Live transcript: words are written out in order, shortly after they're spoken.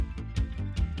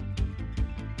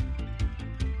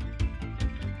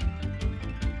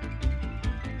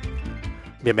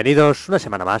Bienvenidos una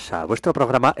semana más a vuestro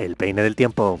programa El Peine del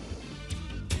Tiempo.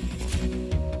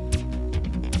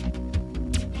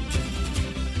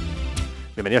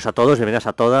 Bienvenidos a todos, bienvenidas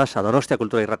a todas a Donostia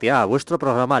Cultura y Ratia, a vuestro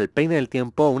programa El Peine del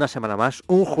Tiempo, una semana más,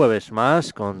 un jueves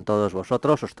más, con todos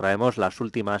vosotros. Os traemos las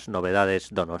últimas novedades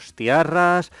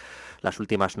donostiarras, las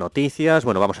últimas noticias.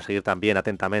 Bueno, vamos a seguir también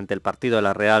atentamente el partido de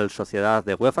la Real Sociedad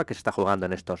de UEFA que se está jugando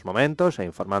en estos momentos,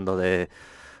 informando de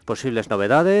posibles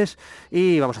novedades,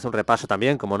 y vamos a hacer un repaso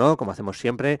también, como no, como hacemos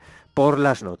siempre, por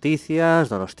las noticias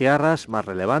donostiarras más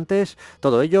relevantes,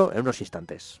 todo ello en unos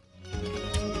instantes.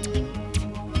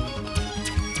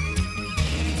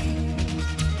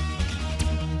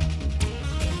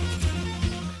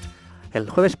 El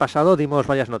jueves pasado dimos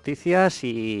varias noticias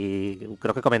y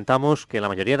creo que comentamos que la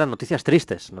mayoría eran noticias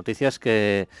tristes, noticias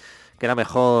que era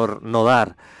mejor no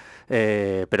dar,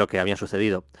 pero que habían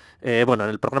sucedido. Bueno, en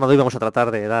el programa de hoy vamos a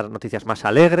tratar de dar noticias más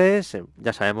alegres.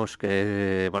 Ya sabemos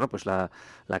que bueno, pues la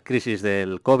crisis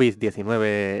del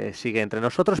COVID-19 sigue entre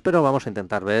nosotros, pero vamos a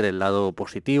intentar ver el lado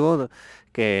positivo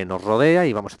que nos rodea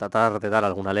y vamos a tratar de dar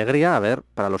alguna alegría, a ver,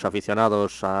 para los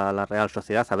aficionados a la Real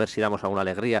Sociedad, a ver si damos alguna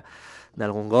alegría de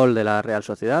algún gol de la Real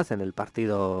Sociedad en el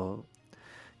partido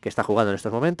que está jugando en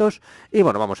estos momentos. Y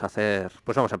bueno, vamos a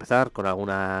empezar con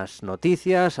algunas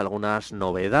noticias, algunas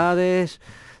novedades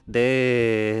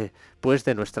de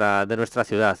nuestra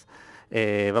ciudad.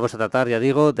 Vamos a tratar, ya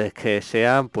digo, de que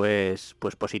sean pues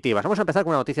positivas. Vamos a empezar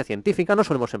con una noticia científica. No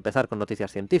solemos empezar con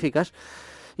noticias científicas,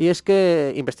 y es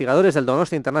que investigadores del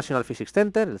Donostia International Physics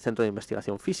Center, el centro de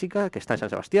investigación física que está en San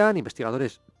Sebastián,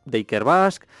 investigadores de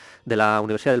Ikerbasque, de la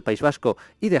Universidad del País Vasco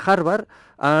y de Harvard,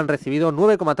 han recibido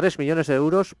 9,3 millones de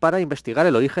euros para investigar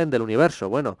el origen del universo.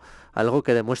 Bueno, algo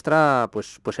que demuestra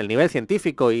pues el nivel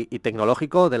científico y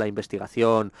tecnológico de la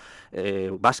investigación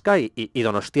vasca y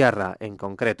donostiarra en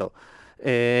concreto.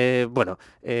 El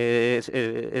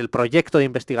proyecto de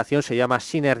investigación se llama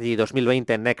Synergy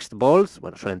 2020 Next Bold,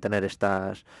 bueno, suelen tener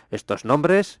estos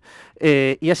nombres,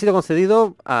 y ha sido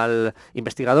concedido al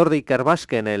investigador de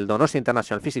Ikerbasque en el Donostia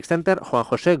International Physics Center, Juan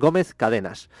José Gómez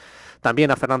Cadenas. También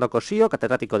a Fernando Cosío,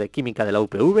 catedrático de Química de la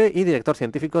UPV y director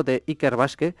científico de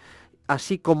Ikerbasque,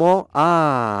 así como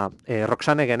a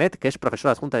Roxane Genet, que es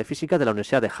profesora adjunta de Física de la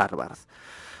Universidad de Harvard.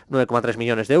 9,3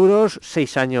 millones de euros,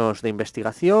 6 años de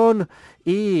investigación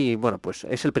y, bueno, pues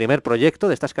es el primer proyecto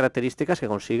de estas características que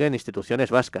consiguen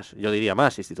instituciones vascas, yo diría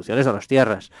más, instituciones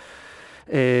donostiarras.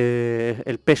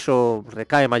 El peso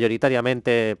recae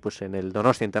mayoritariamente pues en el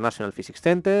Donostia International Physics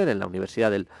Center, en la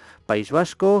Universidad del País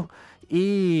Vasco,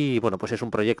 y, bueno, pues es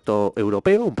un proyecto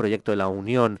europeo, un proyecto de la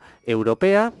Unión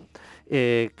Europea,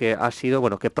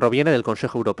 que proviene del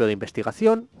Consejo Europeo de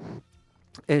Investigación.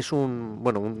 Es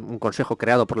un consejo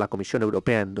creado por la Comisión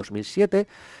Europea en 2007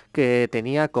 que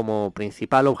tenía como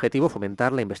principal objetivo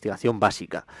fomentar la investigación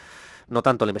básica. No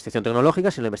tanto la investigación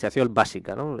tecnológica, sino la investigación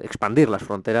básica, ¿no? Expandir las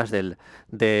fronteras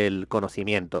del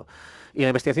conocimiento. Y la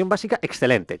investigación básica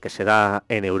excelente que se da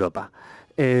en Europa.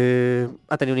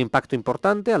 Ha tenido un impacto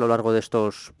importante a lo largo de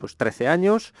estos 13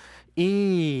 años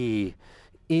y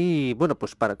bueno,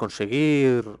 pues para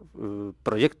conseguir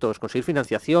proyectos, conseguir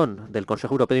financiación del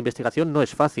Consejo Europeo de Investigación no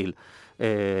es fácil.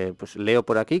 Pues leo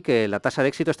por aquí que la tasa de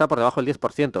éxito está por debajo del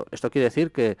 10%. Esto quiere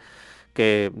decir que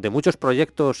de muchos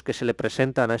proyectos que se le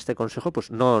presentan a este Consejo,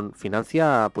 pues no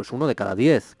financia pues uno de cada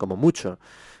 10, como mucho.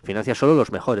 Financia solo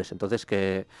los mejores. Entonces,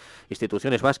 que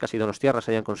instituciones vascas y donostiarras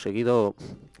hayan conseguido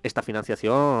esta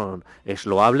financiación es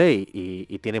loable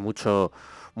y tiene mucho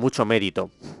mérito.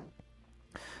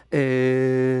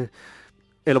 El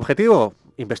objetivo,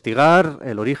 investigar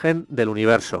el origen del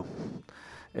universo.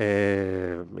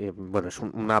 Bueno, es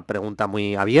una pregunta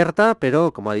muy abierta,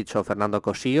 pero como ha dicho Fernando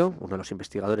Cosío, uno de los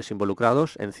investigadores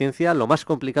involucrados en ciencia, lo más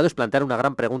complicado es plantear una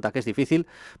gran pregunta que es difícil,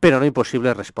 pero no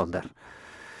imposible responder.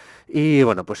 Y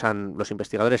bueno, pues los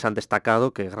investigadores han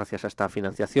destacado que gracias a esta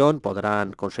financiación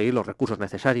podrán conseguir los recursos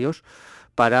necesarios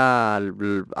para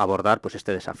abordar pues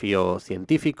este desafío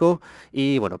científico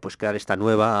y, bueno, pues crear esta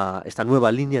nueva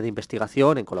línea de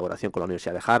investigación en colaboración con la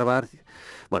Universidad de Harvard.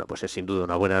 Bueno, pues es sin duda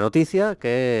una buena noticia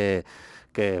que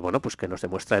nos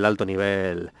demuestra el alto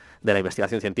nivel de la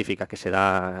investigación científica que se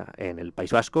da en el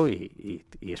País Vasco y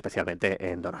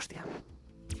especialmente en Donostia.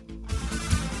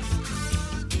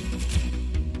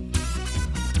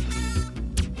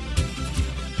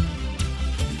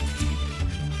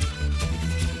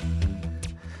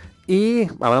 Y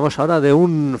hablamos ahora de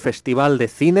un festival de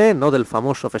cine, no del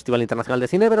famoso Festival Internacional de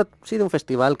Cine, pero sí de un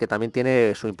festival que también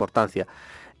tiene su importancia.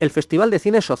 El Festival de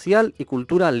Cine Social y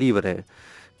Cultura Libre,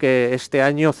 que este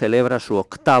año celebra su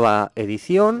 8ª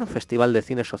edición, Festival de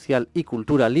Cine Social y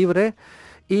Cultura Libre,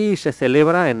 y se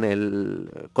celebra en el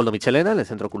Coldo Michelena, en el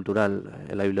Centro Cultural,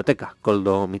 en la biblioteca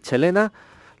Coldo Michelena,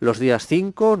 los días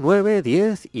 5, 9,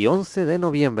 10 y 11 de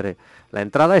noviembre. La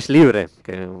entrada es libre,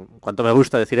 que cuanto me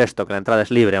gusta decir esto, que la entrada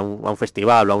es libre a un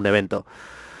festival o a un evento.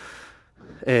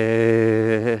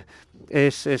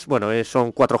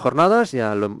 Son 4 jornadas,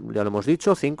 ya lo hemos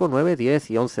dicho, 5, 9, 10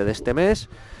 y 11 de este mes.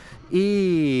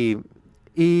 Y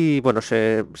bueno,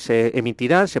 se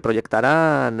emitirán, se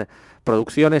proyectarán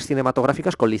producciones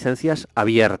cinematográficas con licencias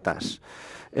abiertas.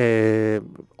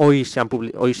 Hoy se han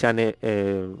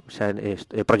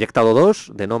proyectado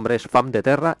 2, de nombres Fam de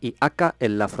Terra y Aca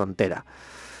en la Frontera.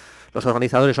 Los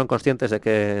organizadores son conscientes de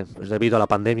que, pues, debido a la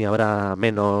pandemia habrá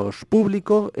menos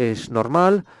público, es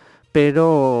normal,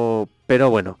 pero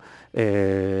bueno,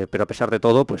 pero a pesar de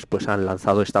todo, pues han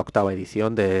lanzado esta 8ª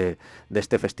edición de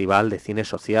este festival de cine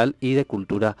social y de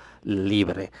cultura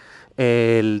libre.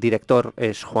 El director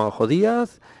es Juanjo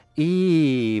Díaz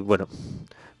y bueno,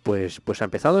 pues ha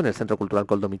empezado en el Centro Cultural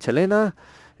Coldo Michelena,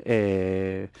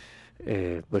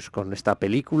 pues con esta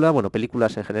película,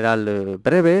 películas en general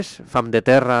breves. Fam de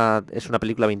Terra es una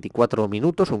película 24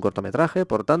 minutos, un cortometraje,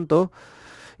 por tanto.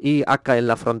 Y Aka en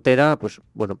la Frontera, pues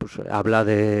habla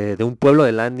de un pueblo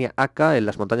de la etnia Aka en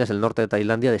las montañas del norte de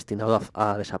Tailandia destinado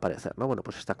a desaparecer, ¿no? Bueno,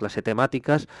 pues esta clase de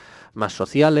temáticas más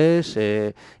sociales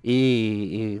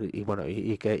y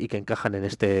que encajan en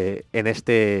este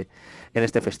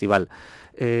festival.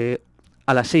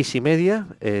 A las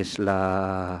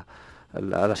 6:30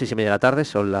 a las 6:30 de la tarde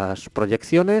son las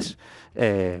proyecciones,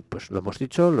 pues lo hemos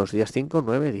dicho, los días 5,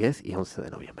 9, 10 y 11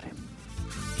 de noviembre.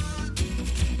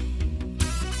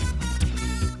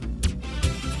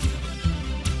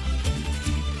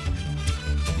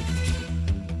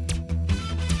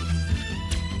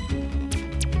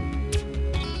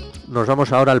 Nos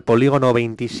vamos ahora al polígono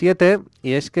 27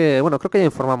 y es que, creo que ya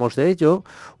informamos de ello.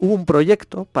 Hubo un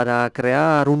proyecto para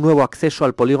crear un nuevo acceso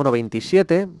al polígono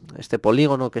 27, este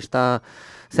polígono que está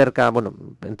cerca,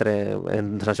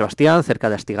 en San Sebastián, cerca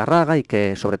de Astigarraga, y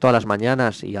que sobre todo a las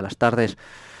mañanas y a las tardes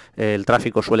el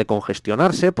tráfico suele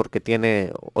congestionarse porque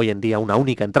tiene hoy en día una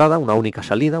única entrada, una única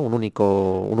salida, un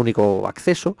único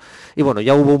acceso. Y bueno,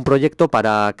 ya hubo un proyecto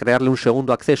para crearle un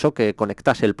segundo acceso que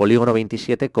conectase el polígono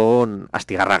 27 con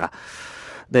Astigarraga.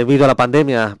 Debido a la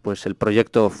pandemia, pues el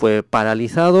proyecto fue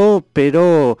paralizado,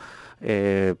 pero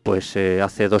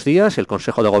hace 2 días el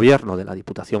Consejo de Gobierno de la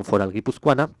Diputación Foral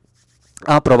Guipuzcoana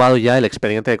ha aprobado ya el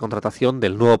expediente de contratación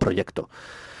del nuevo proyecto.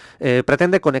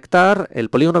 Pretende conectar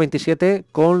el polígono 27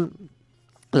 con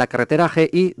la carretera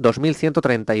GI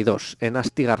 2132 en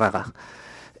Astigarraga.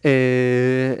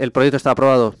 El proyecto está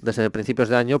aprobado desde principios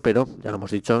de año, pero ya lo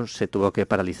hemos dicho, se tuvo que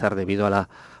paralizar debido a la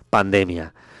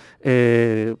pandemia.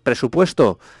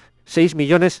 Presupuesto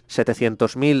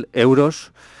 6.700.000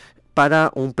 euros para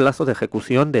un plazo de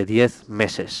ejecución de 10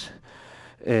 meses.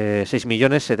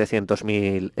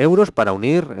 6.700.000 euros para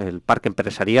unir el parque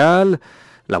empresarial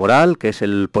laboral, que es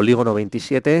el polígono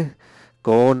 27,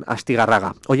 con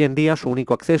Astigarraga. Hoy en día su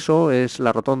único acceso es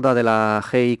la rotonda de la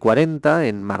GI 40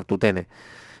 en Martutene.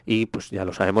 Y pues ya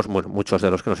lo sabemos, muchos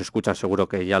de los que nos escuchan seguro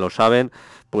que ya lo saben,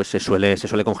 pues se suele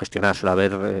congestionar, suele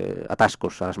haber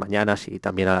atascos a las mañanas y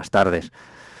también a las tardes.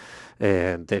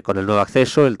 Con el nuevo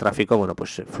acceso el tráfico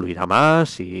fluirá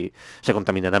más y se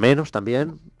contaminará menos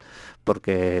también,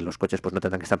 porque los coches pues no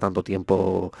tendrán que estar tanto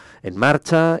tiempo en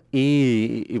marcha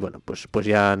y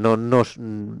ya no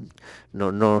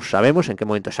sabemos en qué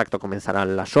momento exacto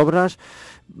comenzarán las obras.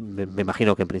 Me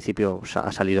imagino que en principio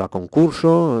ha salido a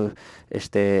concurso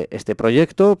este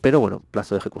proyecto, pero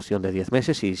plazo de ejecución de 10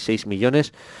 meses y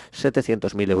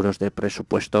 6.700.000 euros de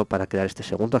presupuesto para crear este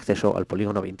segundo acceso al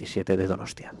polígono 27 de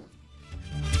Donostia.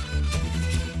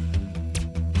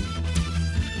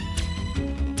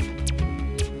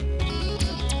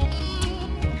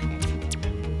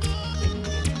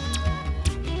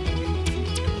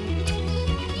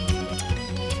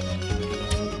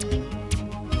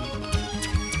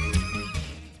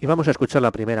 Y vamos a escuchar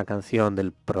la primera canción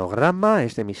del programa,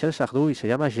 es de Michel Sardou y se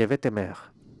llama Je vais t'aimer,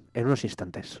 en unos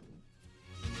instantes.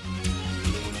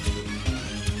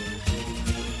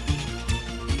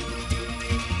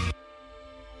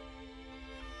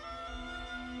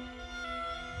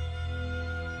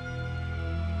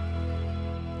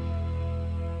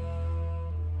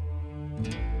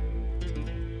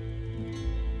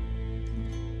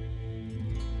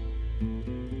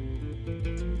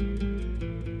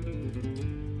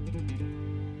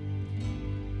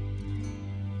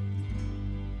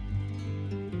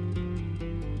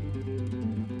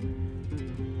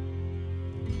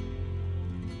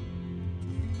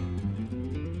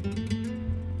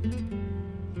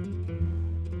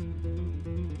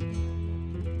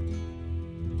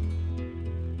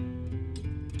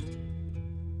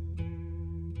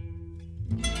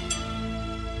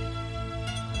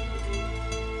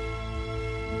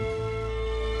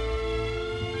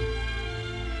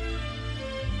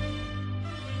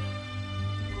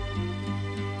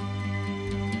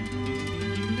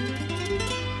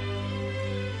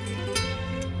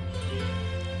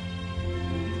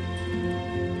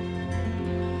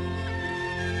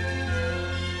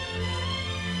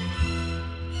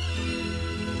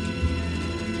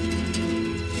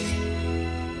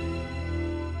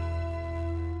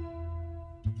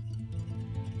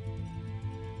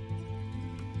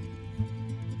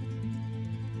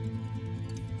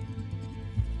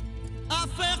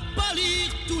 faire pâlir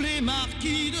tous les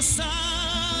marquis de Sade,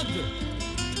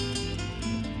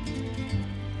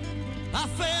 à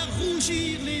faire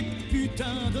rougir les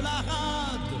putains de la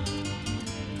rade,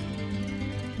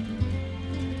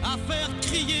 à faire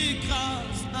crier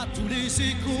grâce à tous les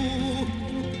échos,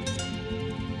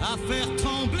 à faire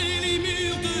trembler les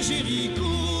murs de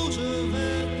Jéricho. Je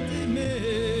vais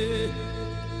t'aimer.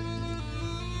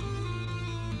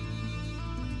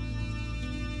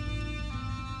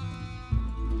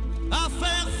 À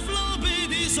faire flamber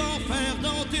des enfers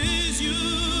dans tes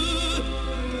yeux,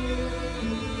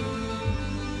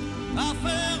 à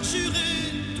faire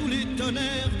jurer tous les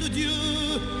tonnerres de Dieu,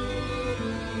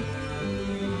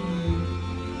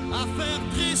 à faire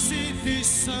dresser tes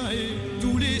seins et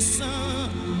tous les saints,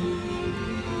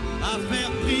 à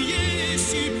faire prier et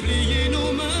supplier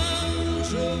nos mains.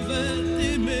 Je vais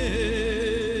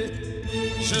t'aimer,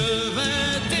 je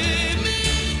vais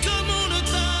t'aimer comme on ne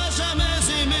t'a jamais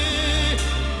aimé.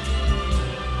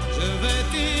 Je vais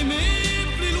t'aimer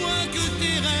plus loin que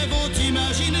tes rêves ont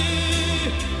imaginé.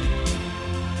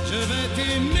 Je vais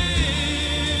t'aimer,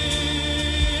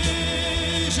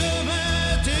 je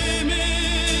vais t'aimer,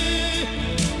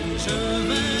 je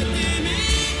vais t'aimer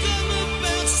comme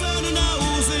personne n'a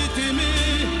osé t'aimer.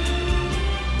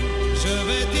 Je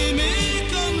vais t'aimer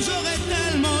comme j'aurais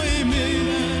tellement aimé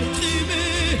être aimé.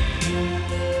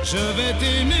 Je vais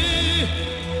t'aimer,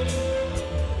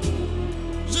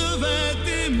 je vais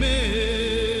t'aimer.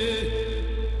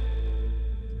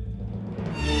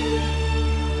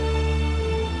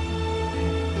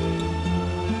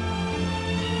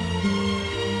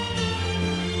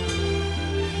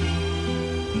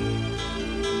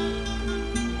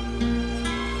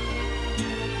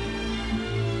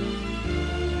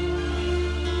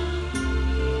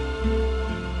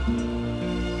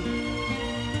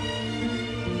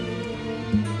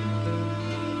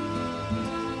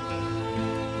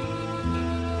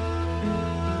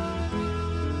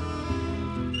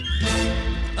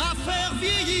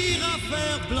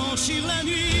 Blanchir la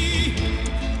nuit,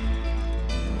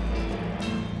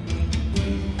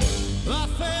 à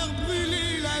faire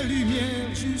brûler la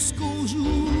lumière jusqu'au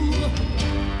jour,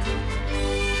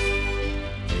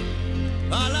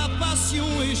 à la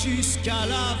passion et jusqu'à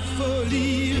la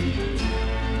folie.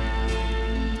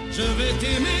 Je vais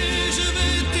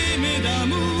t'aimer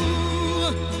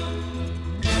d'amour,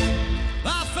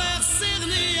 à faire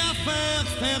cerner, à faire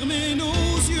fermer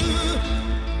nos yeux,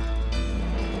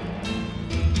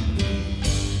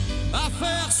 à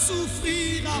faire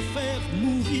souffrir, à faire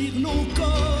mourir nos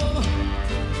corps,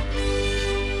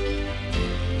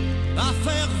 à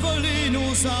faire voler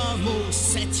nos âmes au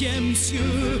 7e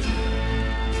cieux,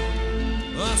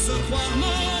 à se croire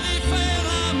mort et faire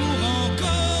l'amour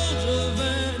encore. Je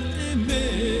vais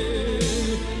t'aimer,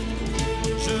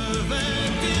 je vais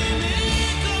t'aimer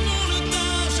comme on ne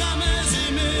t'a jamais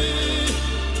aimé.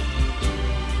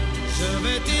 Je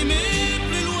vais t'aimer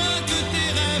plus loin que tes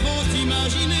rêves ont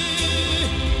imaginé.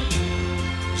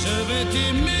 Je vais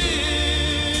t'aimer,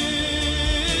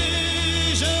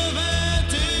 je vais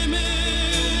t'aimer,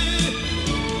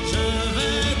 je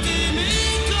vais t'aimer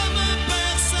comme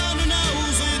personne n'a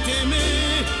osé t'aimer.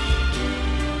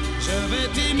 Je vais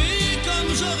t'aimer comme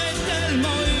j'aurais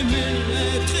tellement aimé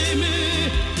être aimé.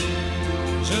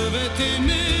 Je vais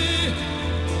t'aimer,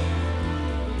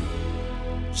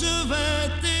 je vais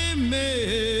t'aimer.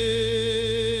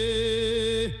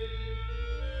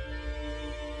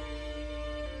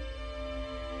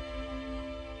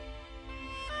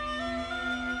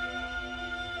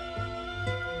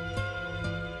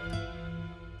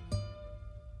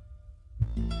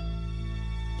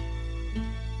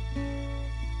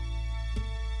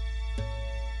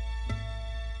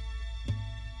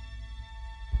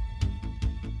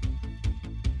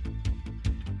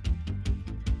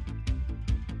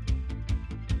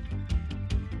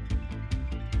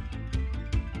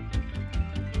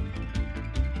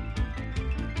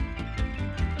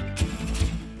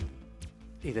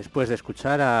 Y después de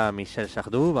escuchar a Michel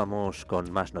Sardou, vamos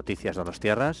con más noticias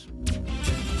donostiarras.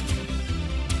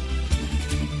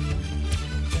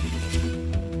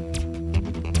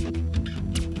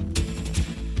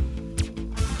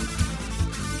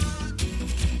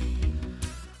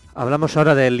 Hablamos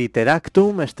ahora del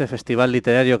Literactum, este festival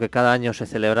literario que cada año se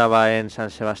celebraba en San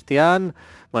Sebastián.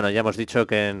 Bueno, ya hemos dicho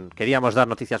que queríamos dar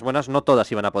noticias buenas, no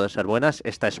todas iban a poder ser buenas,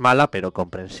 esta es mala pero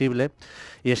comprensible,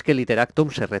 y es que el Literactum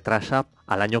se retrasa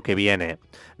al año que viene,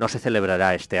 no se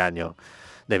celebrará este año,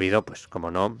 debido, pues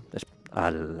como no,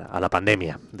 a la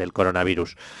pandemia del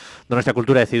coronavirus. Nuestra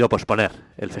Cultura ha decidido posponer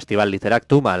el Festival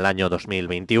Literactum al año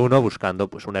 2021, buscando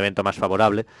pues un evento más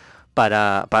favorable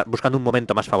buscando un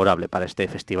momento más favorable para este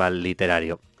festival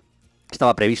literario.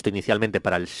 Estaba previsto inicialmente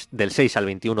para del 6 al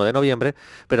 21 de noviembre,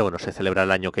 pero bueno, se celebra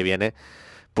el año que viene,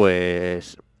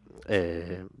 pues,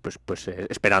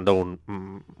 esperando un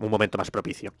momento más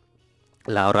propicio.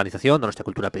 La organización Donostia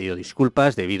Cultura ha pedido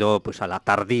disculpas debido pues a la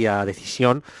tardía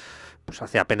decisión. Pues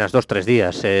hace apenas 2 o 3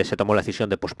 días se tomó la decisión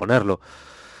de posponerlo.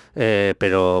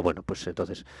 Pero bueno, pues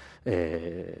entonces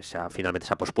finalmente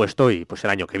se ha pospuesto y pues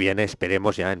el año que viene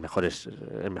esperemos ya en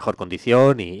mejor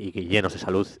condición y llenos de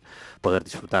salud poder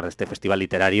disfrutar de este festival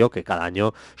literario que cada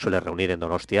año suele reunir en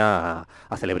Donostia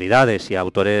a celebridades y a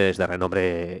autores de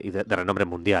renombre de renombre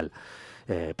mundial.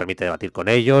 Permite debatir con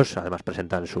ellos, además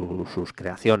presentan sus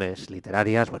creaciones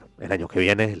literarias. Bueno, el año que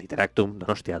viene, Literactum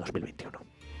Donostia 2021.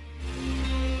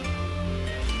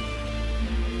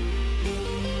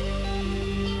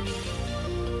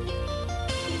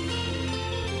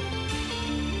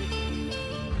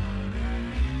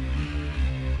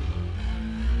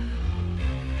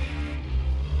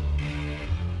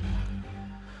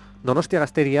 Donostia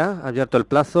Gazteria ha abierto el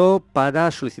plazo para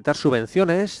solicitar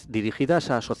subvenciones dirigidas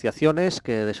a asociaciones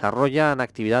que desarrollan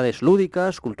actividades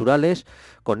lúdicas, culturales,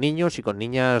 con niños y con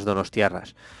niñas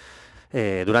donostiarras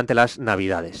durante las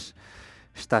Navidades.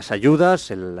 Estas ayudas,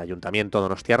 el Ayuntamiento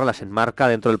donostiarra las enmarca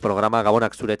dentro del programa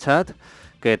Gabonak Zuretzat,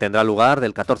 que tendrá lugar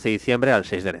del 14 de diciembre al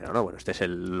 6 de enero, ¿no? Bueno, este es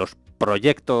el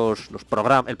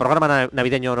programa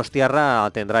navideño donostiarra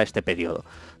tendrá este periodo,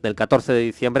 del 14 de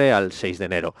diciembre al 6 de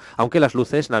enero, aunque las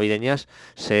luces navideñas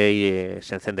se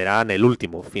encenderán el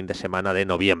último fin de semana de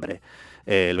noviembre,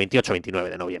 el 28-29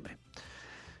 de noviembre.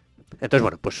 Entonces,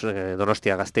 bueno, pues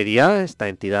Donostia Gazteria, esta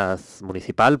entidad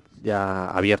municipal, ya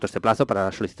ha abierto este plazo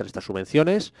para solicitar estas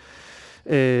subvenciones.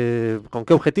 ¿Con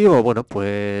qué objetivo? Bueno,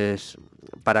 pues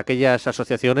para aquellas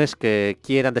asociaciones que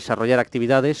quieran desarrollar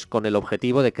actividades con el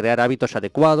objetivo de crear hábitos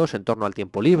adecuados en torno al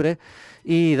tiempo libre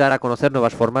y dar a conocer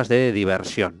nuevas formas de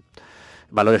diversión.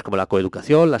 Valores como la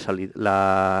coeducación,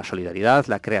 la solidaridad,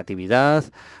 la creatividad.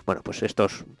 Bueno, pues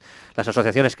las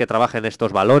asociaciones que trabajen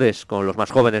estos valores con los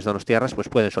más jóvenes donostiarras pues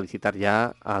pueden solicitar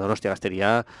ya a Donostia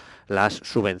Gazteria las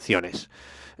subvenciones.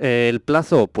 El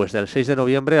plazo, pues del 6 de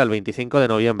noviembre al 25 de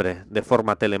noviembre, de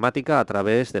forma telemática a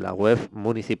través de la web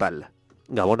municipal.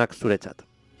 Gabonak Zuretzat.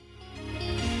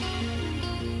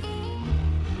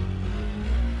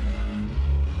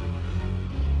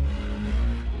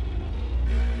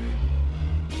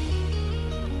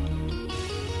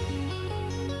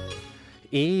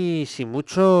 Y si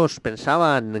muchos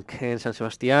pensaban que en San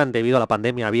Sebastián, debido a la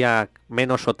pandemia, había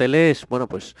menos hoteles, bueno,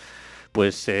 pues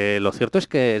lo cierto es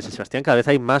que en San Sebastián cada vez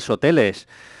hay más hoteles.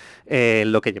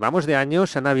 Lo que llevamos de año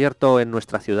se han abierto en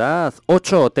nuestra ciudad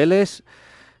 8 hoteles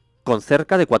con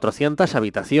cerca de 400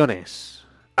 habitaciones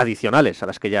adicionales a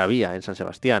las que ya había en San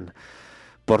Sebastián.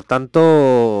 Por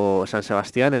tanto, San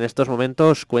Sebastián en estos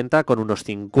momentos cuenta con unos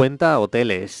 50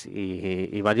 hoteles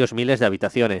y varios miles de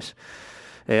habitaciones.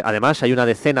 Además, hay una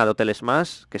decena de hoteles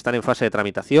más que están en fase de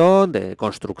tramitación, de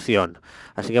construcción.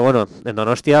 Así que bueno, en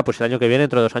Donostia, pues el año que viene,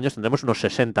 dentro de 2 años, tendremos unos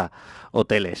 60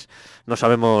 hoteles. No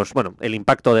sabemos, bueno, el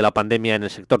impacto de la pandemia en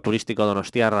el sector turístico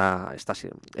donostiarra está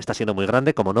siendo muy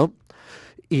grande, como no.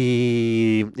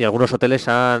 Y algunos hoteles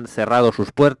han cerrado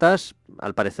sus puertas,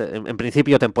 al parecer, en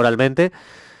principio temporalmente,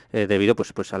 debido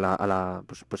pues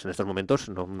en estos momentos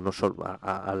no solo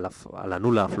a la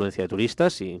nula afluencia de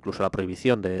turistas e incluso a la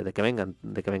prohibición de que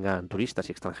vengan turistas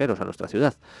y extranjeros a nuestra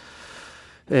ciudad.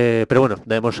 Pero bueno,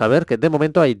 debemos saber que de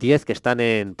momento hay 10 que están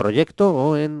en proyecto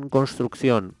o en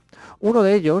construcción. Uno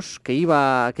de ellos,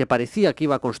 que parecía que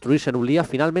iba a construirse en Ullía,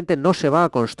 finalmente no se va a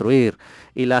construir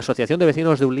y la Asociación de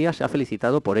Vecinos de Ullía se ha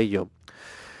felicitado por ello.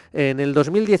 En el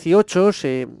 2018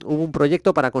 hubo un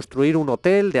proyecto para construir un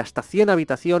hotel de hasta 100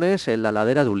 habitaciones en la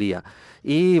ladera de Ullía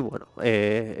y bueno,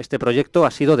 este proyecto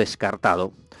ha sido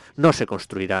descartado. No se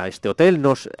construirá este hotel,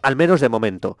 al menos de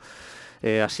momento.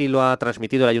 Así lo ha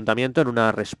transmitido el ayuntamiento en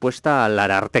una respuesta al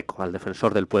Ararteko, al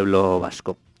defensor del pueblo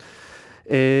vasco.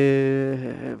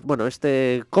 Bueno,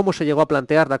 ¿cómo se llegó a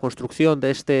plantear la construcción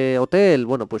de este hotel?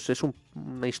 Bueno, pues es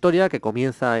una historia que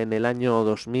comienza en el año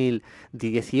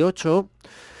 2018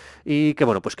 y que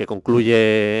bueno, pues que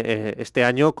concluye este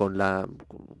año cuando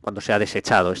se ha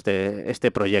desechado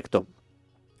este proyecto.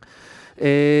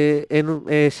 Se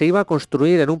iba a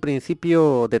construir en un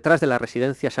principio detrás de la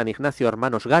residencia San Ignacio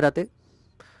Hermanos Gárate,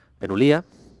 en Ullía,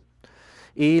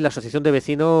 y la asociación de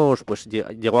vecinos pues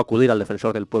llegó a acudir al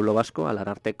defensor del pueblo vasco, al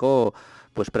Ararteko,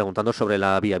 pues preguntando sobre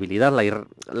la viabilidad,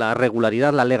 la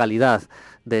regularidad, la legalidad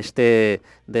de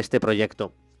este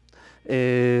proyecto.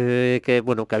 Que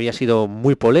había sido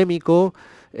muy polémico.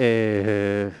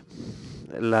 La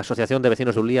asociación de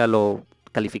vecinos de Ullía lo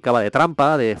calificaba de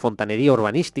trampa, de fontanería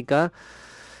urbanística.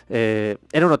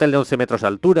 Era un hotel de 11 metros de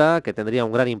altura, que tendría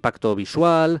un gran impacto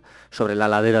visual sobre la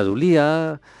ladera de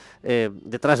Ullía,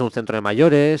 detrás de un centro de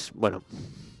mayores. Bueno,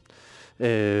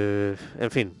 en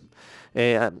fin.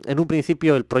 En un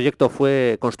principio el proyecto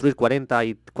fue construir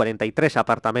 43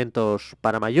 apartamentos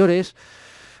para mayores.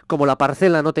 Como la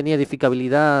parcela no tenía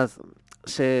edificabilidad,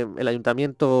 el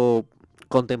ayuntamiento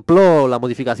contempló la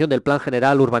modificación del plan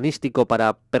general urbanístico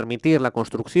para permitir la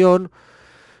construcción,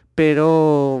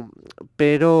 pero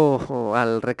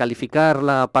al recalificar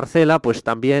la parcela, pues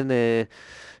también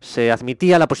se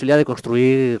admitía la posibilidad de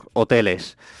construir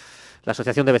hoteles. La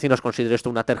Asociación de Vecinos consideró esto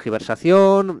una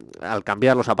tergiversación al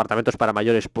cambiar los apartamentos para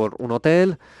mayores por un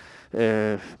hotel,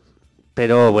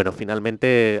 pero bueno,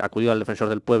 finalmente acudió al Defensor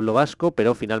del Pueblo vasco,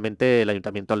 pero finalmente el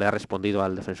ayuntamiento le ha respondido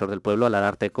al Defensor del Pueblo, al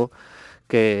Ararteko,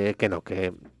 que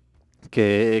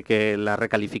la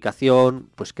recalificación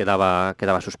pues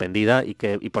quedaba suspendida y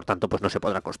por tanto pues no se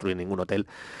podrá construir ningún hotel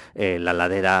en la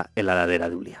ladera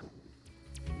de Ullía.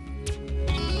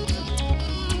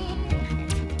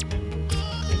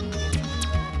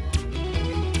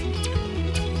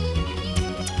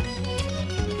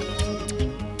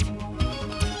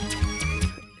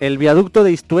 El viaducto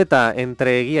de Iztueta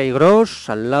entre Eguía y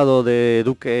Gros, al lado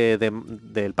del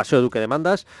Paseo de Duque de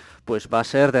Mandas, pues va a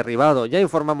ser derribado. Ya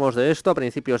informamos de esto a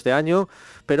principios de año,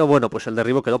 pero bueno, pues el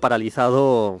derribo quedó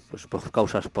paralizado pues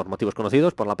por motivos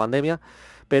conocidos, por la pandemia,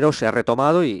 pero se ha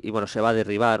retomado y bueno, se va a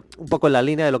derribar. Un poco en la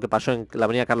línea de lo que pasó en la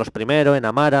avenida Carlos I, en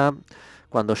Amara,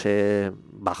 cuando se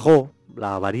bajó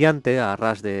la variante a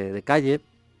ras de calle.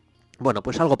 Bueno,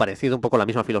 pues algo parecido, un poco la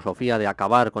misma filosofía de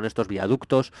acabar con estos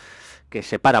viaductos que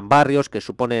separan barrios, que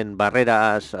suponen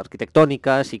barreras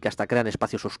arquitectónicas y que hasta crean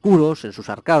espacios oscuros en sus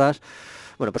arcadas.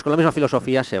 Bueno, pues con la misma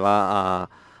filosofía se va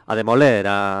a demoler,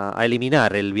 a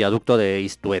eliminar el viaducto de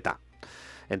Iztueta,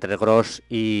 entre Gros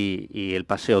y el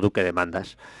Paseo Duque de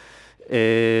Mandas.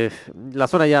 La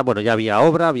zona ya había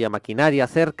obra, había maquinaria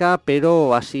cerca,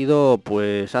 pero ha sido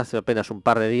pues hace apenas un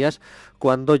par de días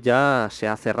cuando ya se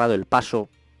ha cerrado el paso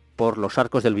por los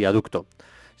arcos del viaducto.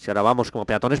 Si ahora vamos como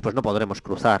peatones, pues no podremos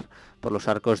cruzar por los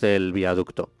arcos del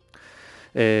viaducto.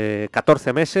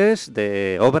 14 meses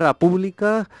de obra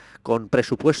pública con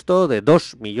presupuesto de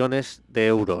 2 millones de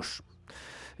euros.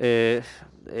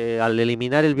 Al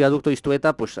eliminar el viaducto de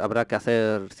Iztueta, pues habrá que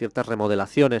hacer ciertas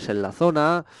remodelaciones en la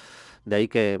zona, de ahí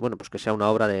que, bueno, pues que sea una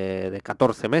obra de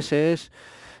 14 meses,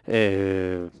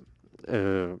 que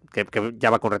ya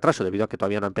va con retraso debido a que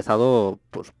todavía no ha empezado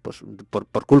pues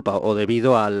por culpa o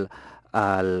debido al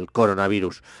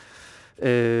coronavirus.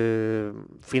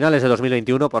 Finales de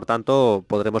 2021, por tanto,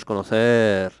 podremos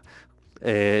conocer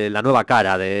la nueva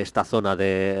cara de esta zona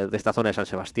de San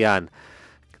Sebastián,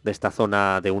 de esta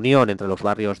zona de unión entre los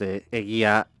barrios de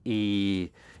Eguía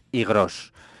y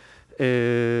Gros.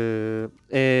 Va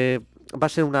a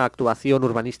ser una actuación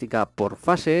urbanística por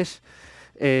fases.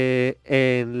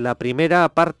 En la primera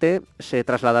parte se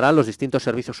trasladarán los distintos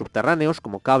servicios subterráneos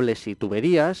como cables y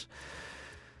tuberías.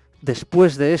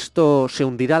 Después de esto se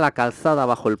hundirá la calzada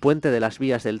bajo el puente de las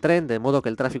vías del tren, de modo que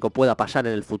el tráfico pueda pasar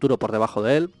en el futuro por debajo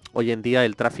de él. Hoy en día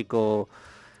los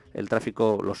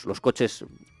coches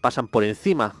pasan por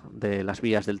encima de las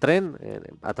vías del tren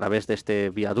a través de este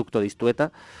viaducto de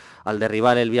Iztueta. Al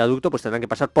derribar el viaducto pues tendrán que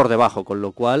pasar por debajo, con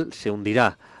lo cual se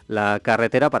hundirá la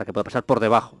carretera para que pueda pasar por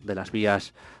debajo de las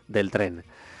vías del tren.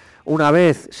 Una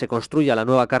vez se construya la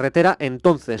nueva carretera,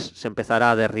 entonces se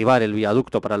empezará a derribar el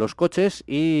viaducto para los coches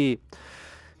y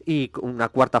una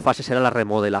cuarta fase será la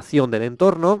remodelación del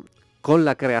entorno con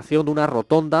la creación de una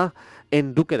rotonda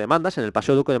en Duque de Mandas, en el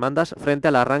Paseo Duque de Mandas, frente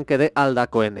al arranque de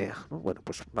Aldacoenea. Bueno,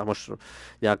 pues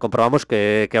ya comprobamos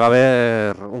que va a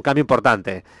haber un cambio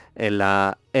importante en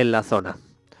la zona.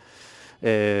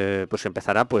 Pues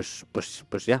empezará, pues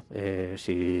ya,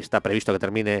 si está previsto que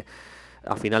termine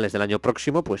a finales del año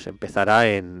próximo, pues empezará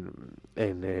en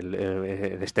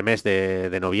este mes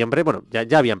de noviembre. Bueno,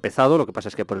 ya había empezado, lo que pasa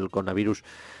es que por el coronavirus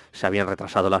se habían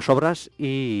retrasado las obras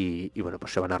y bueno,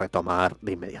 pues se van a retomar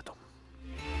de inmediato.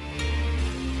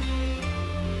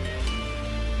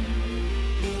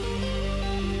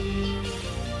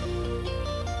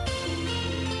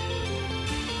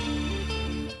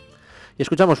 Y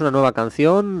escuchamos una nueva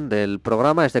canción del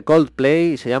programa, es de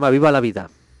Coldplay y se llama Viva la Vida.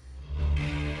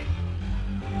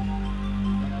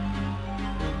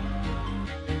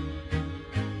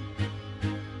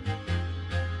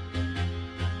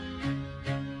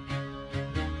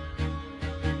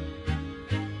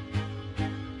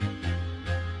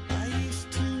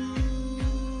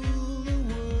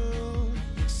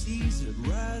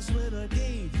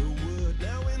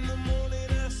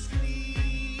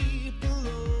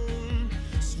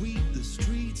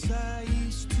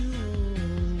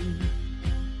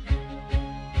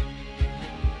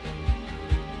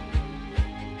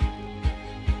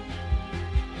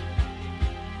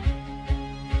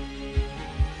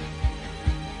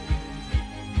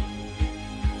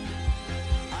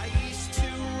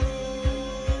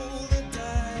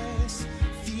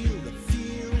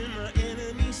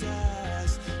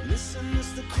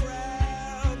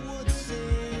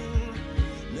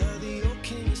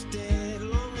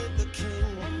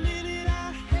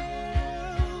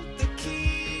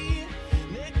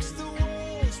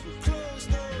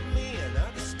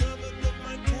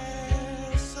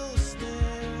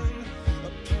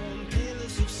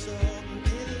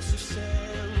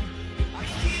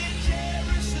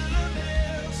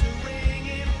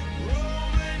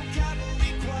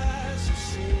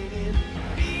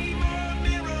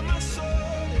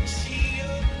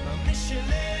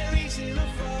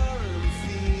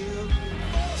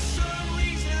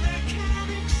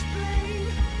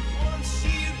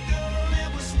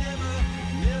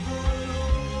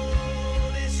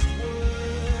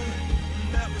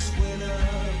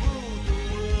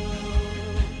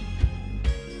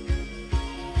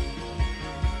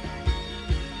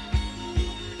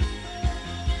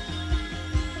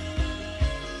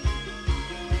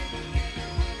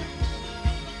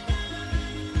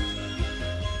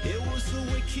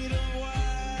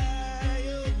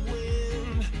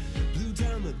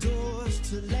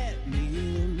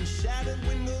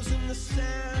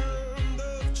 sound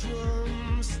of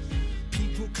drums.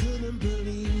 People couldn't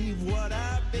believe what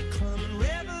I'd become.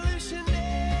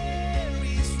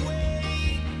 Revolutionaries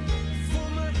wait for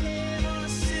my head on a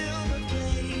silver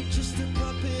blade, just a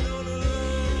puppet on a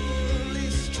lonely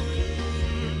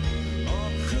string. Oh,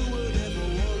 who would ever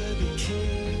wanna be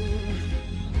king?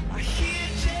 I hear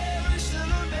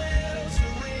Jerusalem bells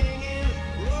are ringing,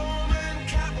 Roman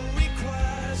cavalry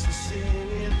choirs are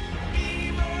singing.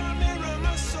 Be my mirror,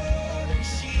 my sword and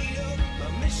shield, my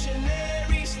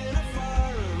missionaries in a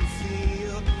foreign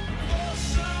field. For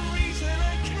some reason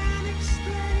I can't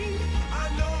explain, I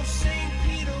know St.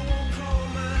 Peter won't call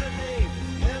my name.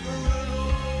 Never an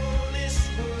honest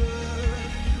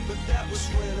word, but that was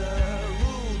when I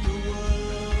ruled the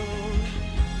world.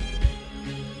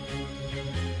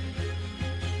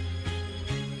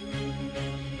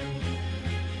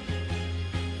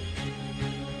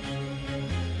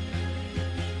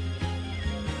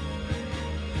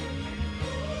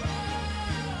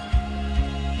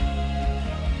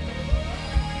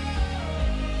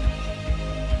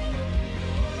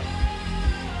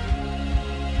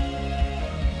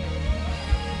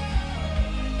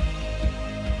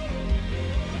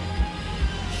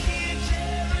 Hear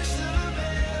Jerusalem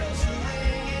bells are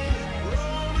ringing,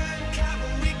 Roman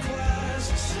cavalry choirs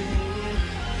are singing.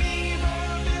 Be my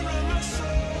mirror, my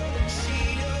sword and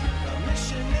shield, my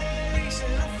missionaries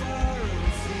in a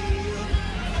foreign field.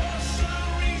 For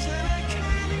some reason I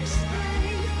can't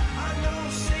explain, I know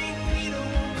St. Peter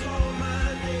won't call my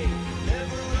name.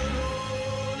 Never an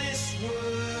honest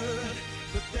word,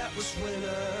 but that was when I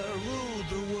ruled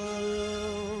the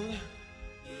world.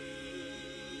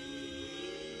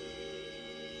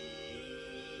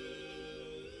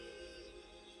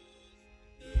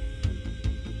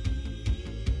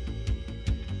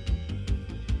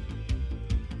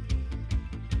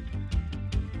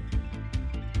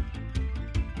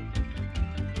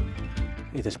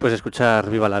 Y después de escuchar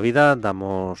Viva la Vida,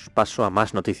 damos paso a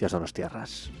más noticias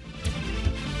donostiarras.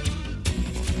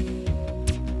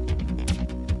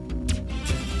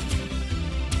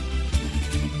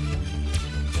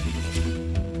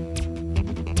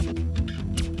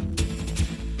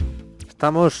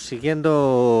 Estamos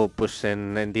siguiendo pues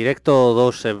en directo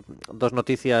dos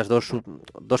noticias,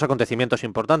 dos acontecimientos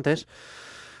importantes.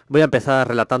 Voy a empezar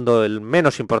relatando el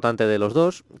menos importante de los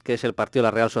dos, que es el partido de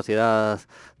la Real Sociedad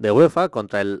de UEFA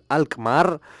contra el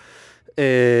Alkmaar.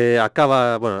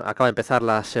 Acaba de empezar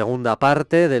la segunda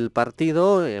parte del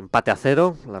partido, empate a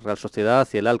 0. La Real Sociedad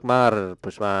y el Alkmaar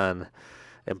pues van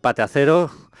empate a 0.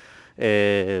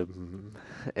 Me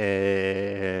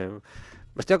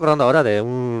estoy acordando ahora de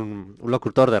un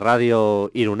locutor de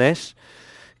radio irunés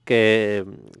que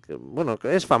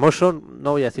es famoso,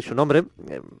 no voy a decir su nombre,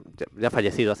 ya ha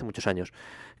fallecido hace muchos años,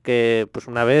 que pues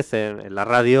una vez en la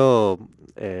radio,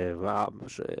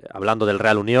 hablando del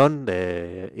Real Unión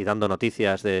y dando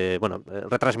noticias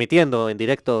retransmitiendo en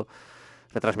directo,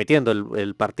 retransmitiendo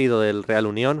el partido del Real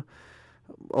Unión,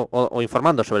 o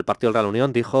informando sobre el partido del Real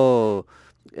Unión, dijo...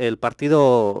 El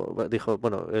partido va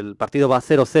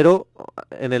 0-0,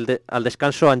 al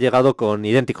descanso han llegado con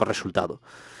idéntico resultado.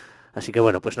 Así que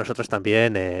bueno, pues nosotros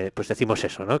también pues decimos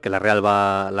eso, ¿no? Que la Real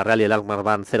y el Alkmaar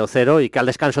van 0-0 y que al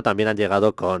descanso también han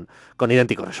llegado con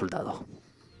idéntico resultado.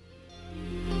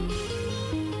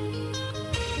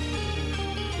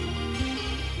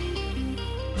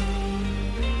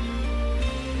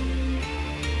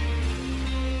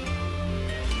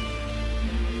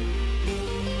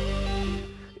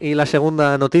 Y la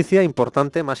segunda noticia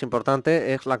más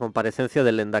importante, es la comparecencia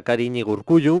del lehendakari Iñigo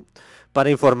Urkullu para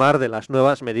informar de las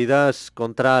nuevas medidas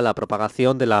contra la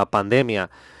propagación de la pandemia.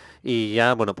 Y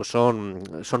ya, pues son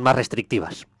más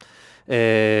restrictivas.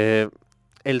 El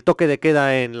toque de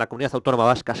queda en la comunidad autónoma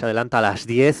vasca se adelanta a las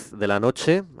 10 de la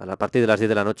noche. A partir de las 10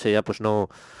 de la noche ya pues no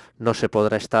se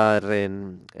podrá estar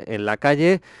en la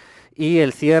calle. Y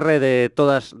el cierre de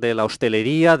la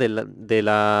hostelería, de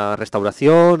la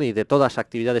restauración y de todas las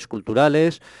actividades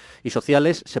culturales y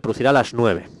sociales se producirá a las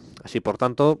 9. Así, por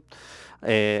tanto,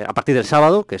 a partir del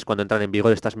sábado, que es cuando entran en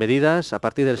vigor estas medidas, a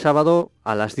partir del sábado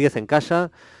a las 10 en casa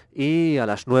y a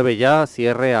las 9 ya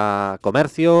cierre a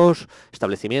comercios,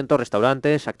 establecimientos,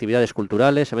 restaurantes, actividades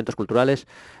culturales, eventos culturales,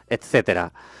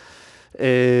 etcétera.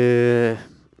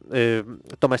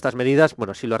 Toma estas medidas,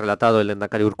 así lo ha relatado el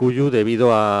lehendakari Urkullu, debido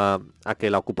a que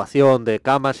la ocupación de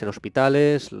camas en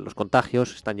hospitales, los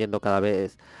contagios están yendo cada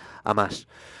vez a más.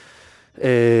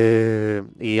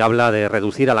 Y habla de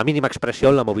reducir a la mínima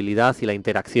expresión la movilidad y la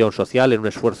interacción social en un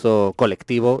esfuerzo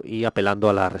colectivo y apelando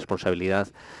a la responsabilidad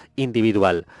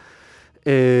individual.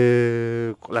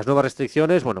 Las nuevas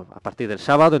restricciones, a partir del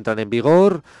sábado entran en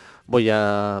vigor. Voy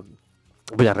a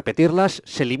Voy a repetirlas.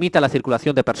 Se limita la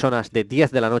circulación de personas de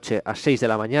 10 de la noche a 6 de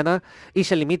la mañana y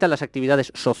se limitan las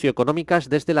actividades socioeconómicas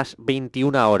desde las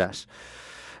 21 horas.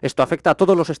 Esto afecta a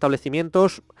todos los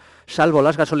establecimientos, salvo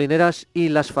las gasolineras y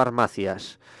las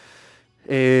farmacias.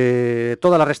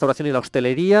 Toda la restauración y la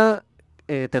hostelería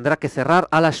tendrá que cerrar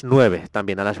a las 9,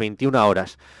 también a las 21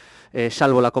 horas,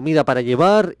 salvo la comida para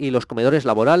llevar y los comedores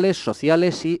laborales,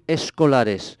 sociales y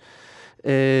escolares.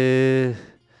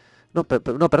 No,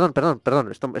 perdón.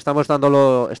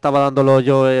 Estaba dándolo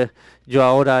yo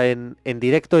ahora en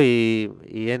directo y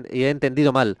he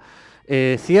entendido mal.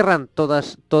 Cierran toda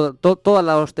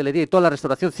la hostelería y toda la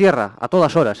restauración cierra a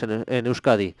todas horas en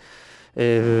Euskadi.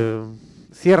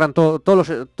 Cierran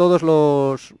todos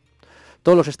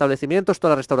los establecimientos,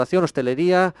 toda la restauración,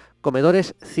 hostelería,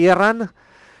 comedores cierran,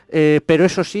 pero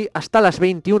eso sí, hasta las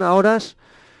 21 horas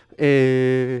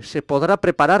se podrá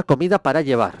preparar comida para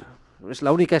llevar. Es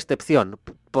la única excepción.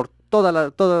 Por todo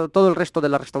el resto de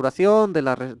la restauración, de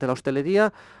la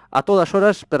hostelería, a todas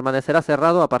horas permanecerá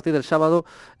cerrado a partir del sábado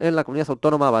en la comunidad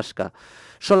autónoma vasca.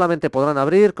 Solamente podrán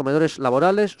abrir comedores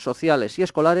laborales, sociales y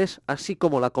escolares, así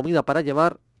como la comida para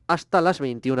llevar hasta las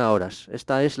 21 horas.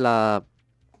 Esta es la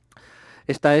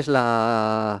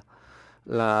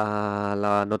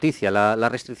noticia, la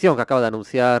restricción que acaba de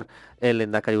anunciar el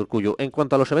Lehendakari Urkullu. En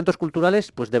cuanto a los eventos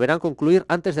culturales, pues deberán concluir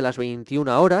antes de las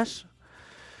 21 horas.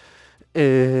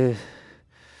 Antes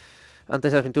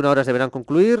de las 21 horas deberán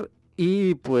concluir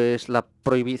y pues la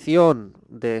prohibición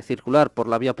de circular por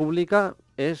la vía pública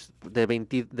es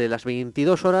de las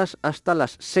 22 horas hasta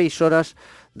las 6 horas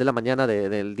de la mañana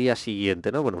del día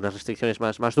siguiente, ¿no? Bueno, unas restricciones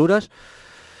más duras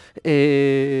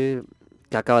que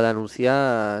acaba de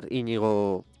anunciar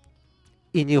Íñigo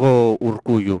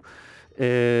Urkullu.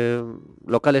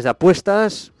 Locales de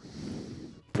apuestas,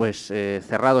 pues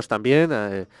cerrados también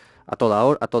a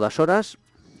todas horas.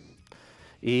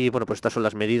 Y bueno, pues estas son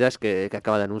las medidas que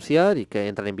acaba de anunciar y que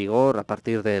entran en vigor a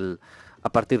partir del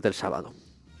sábado.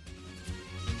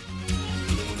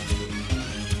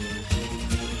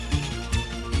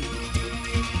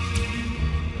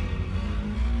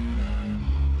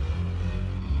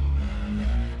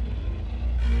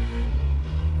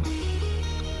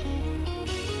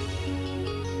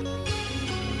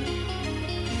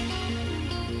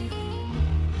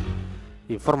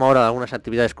 Informo ahora de algunas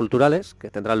actividades culturales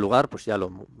que tendrán lugar, pues ya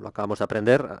lo acabamos de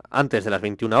aprender, antes de las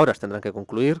 21 horas tendrán que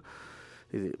concluir,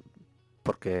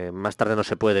 porque más tarde no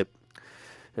se puede.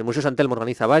 El Museo San Telmo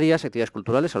organiza varias actividades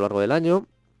culturales a lo largo del año.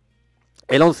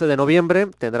 El 11 de noviembre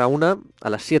tendrá una a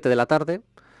las 7 de la tarde,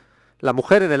 La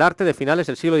mujer en el arte de finales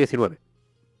del siglo XIX.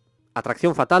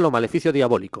 Atracción fatal o maleficio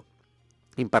diabólico,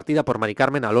 impartida por Mari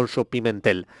Carmen Alonso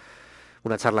Pimentel.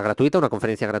 Una charla gratuita, una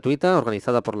conferencia gratuita,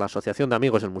 organizada por la Asociación de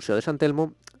Amigos del Museo de San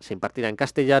Telmo. Se impartirá en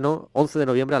castellano, 11 de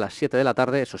noviembre a las 7 de la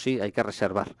tarde, eso sí, hay que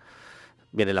reservar.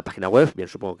 Bien en la página web, bien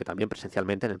supongo que también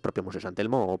presencialmente en el propio Museo de San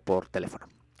Telmo o por teléfono.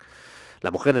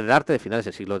 La mujer en el arte de finales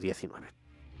del siglo XIX.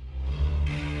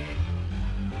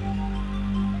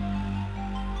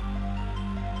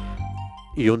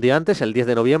 Y un día antes, el 10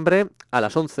 de noviembre, a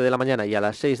las 11 de la mañana y a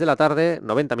las 6 de la tarde,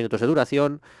 90 minutos de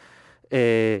duración,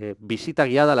 visita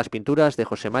guiada a las pinturas de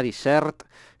José Mari Sert,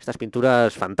 estas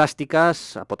pinturas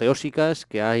fantásticas, apoteósicas,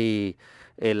 que hay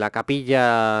en la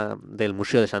capilla del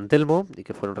Museo de San Telmo y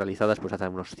que fueron realizadas pues hace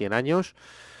unos 100 años.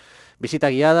 Visita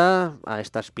guiada a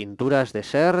estas pinturas de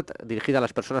Sert, dirigida a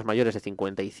las personas mayores de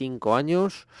 55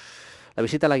 años. La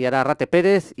visita la guiará Rate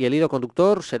Pérez y el hilo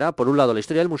conductor será, por un lado, la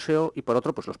historia del museo y por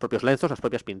otro, pues los propios lienzos, las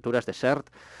propias pinturas de Sert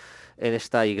en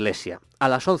esta iglesia. A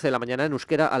las 11 de la mañana en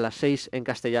euskera, a las 6 en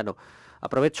castellano.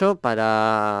 Aprovecho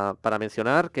para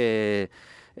mencionar que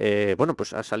bueno,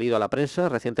 pues ha salido a la prensa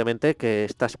recientemente que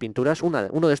estas pinturas,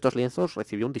 uno de estos lienzos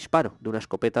recibió un disparo de una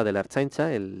escopeta de la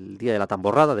Ertzaintza el día de la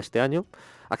tamborrada de este año,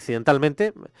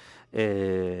 accidentalmente.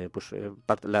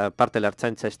 La parte de la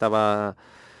Ertzaintza estaba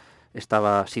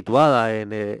situada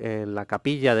en la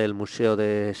capilla del Museo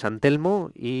de San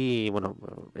Telmo y bueno,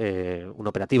 un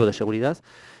operativo de seguridad,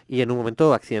 y en un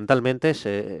momento accidentalmente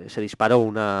se disparó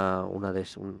una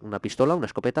pistola, una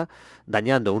escopeta,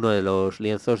 dañando uno de los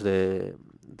lienzos de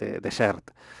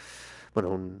Sert. Bueno,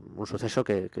 un suceso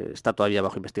que está todavía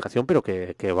bajo investigación, pero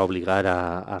que va a obligar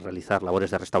a realizar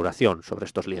labores de restauración sobre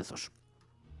estos lienzos.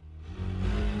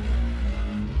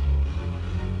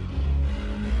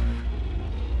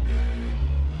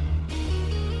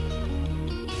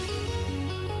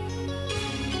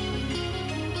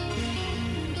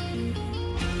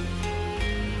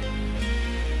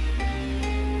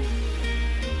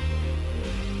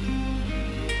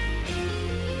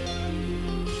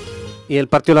 Y el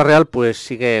partido de la Real pues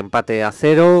sigue empate a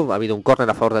 0. Ha habido un córner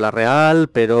a favor de la Real,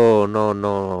 pero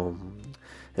no,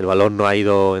 el balón no ha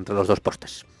ido entre los dos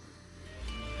postes.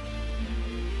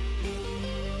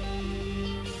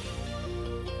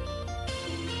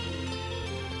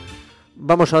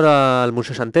 Vamos ahora al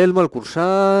Museo San Telmo, al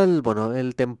Cursal. Bueno,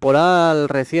 el temporal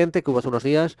reciente que hubo hace unos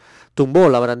días tumbó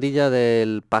la barandilla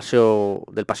del paseo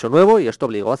nuevo, y esto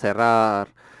obligó a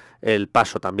cerrar el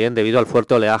paso también debido al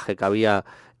fuerte oleaje que había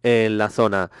en la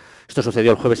zona. Esto sucedió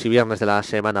el jueves y viernes de la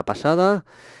semana pasada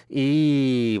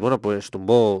y bueno, pues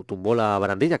tumbó la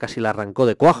barandilla, casi la arrancó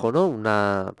de cuajo, ¿no?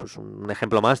 Pues un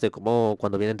ejemplo más de cómo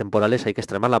cuando vienen temporales hay que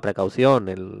extremar la precaución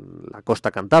en la costa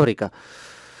cantábrica.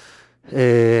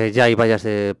 Ya hay vallas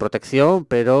de protección,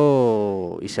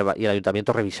 pero y el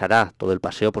ayuntamiento revisará todo el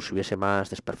paseo por si hubiese más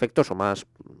desperfectos o más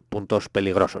puntos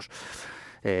peligrosos.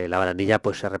 La barandilla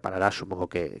pues se reparará, supongo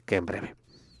que en breve.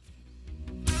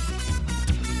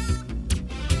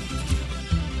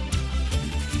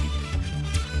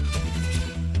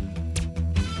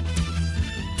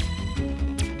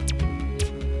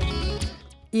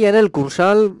 Y en el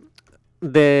Cursal,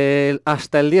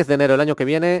 hasta el 10 de enero del año que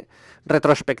viene,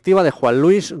 retrospectiva de Juan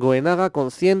Luis Goenaga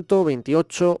con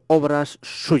 128 obras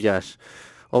suyas.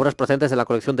 Obras procedentes de la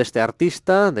colección de este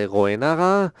artista, de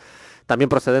Goenaga, también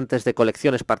procedentes de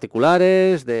colecciones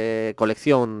particulares, de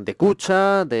colección de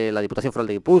Cucha, de la Diputación Foral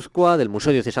de Guipúzcoa, del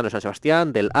Museo Diocesano de San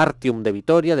Sebastián, del Artium de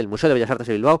Vitoria, del Museo de Bellas Artes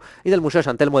de Bilbao y del Museo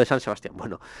San Telmo de San Sebastián.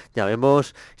 Bueno, ya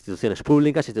vemos instituciones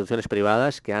públicas, instituciones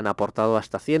privadas que han aportado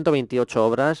hasta 128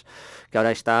 obras que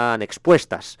ahora están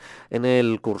expuestas en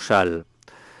el Cursal.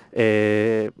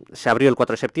 Se abrió el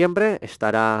 4 de septiembre,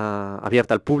 estará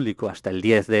abierta al público hasta el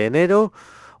 10 de enero.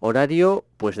 Horario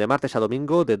pues de martes a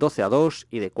domingo de 12 a 2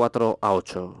 y de 4 a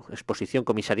 8. Exposición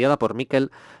comisariada por Miquel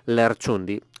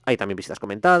Lerchundi. Hay también visitas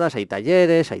comentadas, hay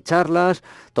talleres, hay charlas,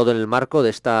 todo en el marco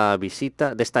de esta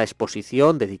visita, de esta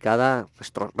exposición dedicada,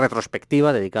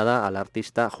 retrospectiva dedicada al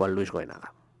artista Juan Luis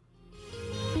Goenaga.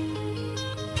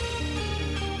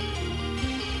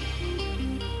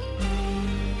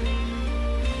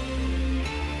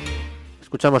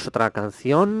 Escuchamos otra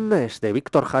canción, es de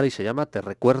Víctor Jara y se llama Te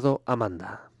recuerdo,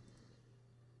 Amanda.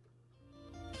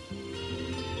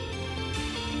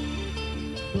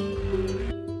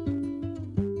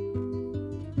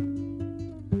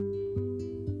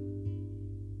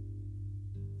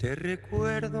 Te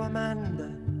recuerdo, Amanda,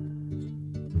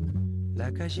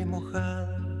 la calle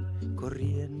mojada,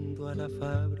 corriendo a la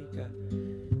fábrica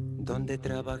donde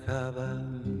trabajaba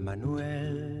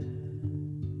Manuel.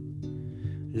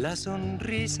 La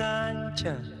sonrisa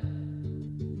ancha,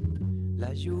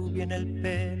 la lluvia en el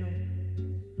pelo,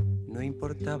 no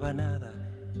importaba nada,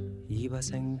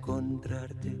 ibas a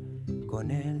encontrarte con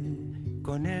él,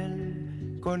 con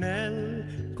él, con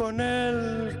él, con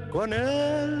él, con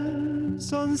él.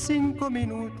 Son 5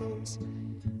 minutos,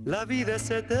 la vida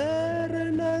es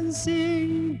eterna en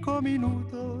 5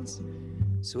 minutos.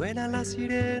 Suena la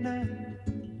sirena,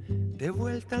 de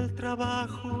vuelta al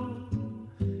trabajo,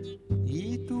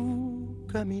 y tú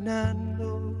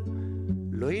caminando,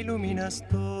 lo iluminas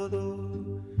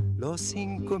todo, los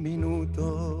 5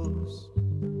 minutos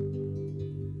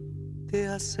te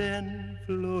hacen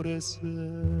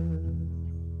florecer.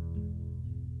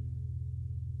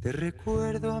 Te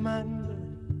recuerdo, Amanda,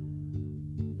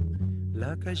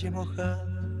 la calle mojada,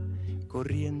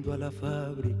 corriendo a la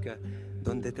fábrica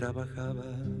donde trabajaba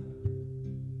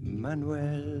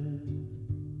Manuel.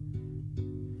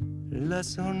 La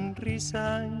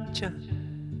sonrisa ancha,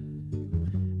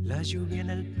 la lluvia en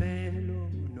el pelo,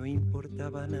 no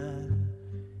importaba nada,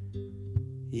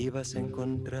 ibas a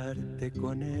encontrarte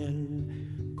con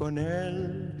él, con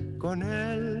él, con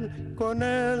él, con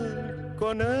él,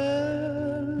 con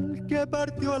él, que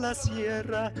partió a la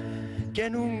sierra, que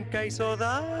nunca hizo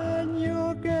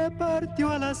daño, que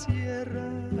partió a la sierra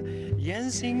y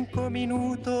en 5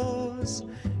 minutos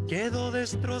quedó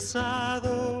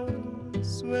destrozado.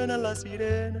 Suena la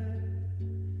sirena,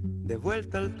 de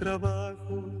vuelta al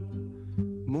trabajo,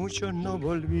 muchos no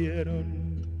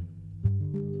volvieron,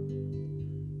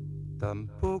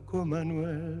 tampoco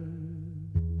Manuel.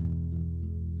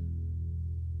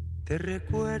 Te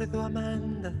recuerdo,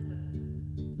 Amanda,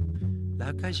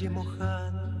 la calle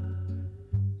mojada,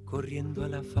 corriendo a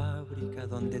la fábrica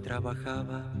donde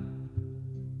trabajaba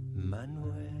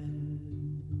Manuel.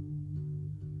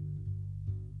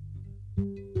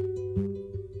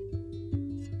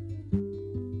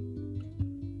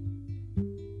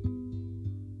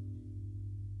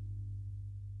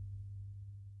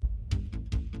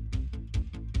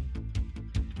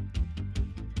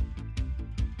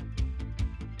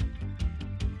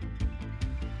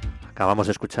 Acabamos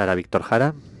de escuchar a Víctor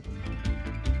Jara.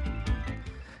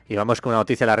 Y vamos con una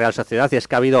noticia de la Real Sociedad, y es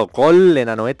que ha habido gol en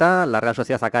Anoeta. La Real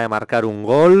Sociedad acaba de marcar un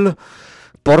gol.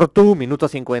 Portu, minuto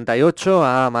 58,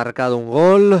 ha marcado un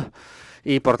gol.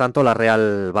 Y por tanto la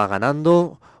Real va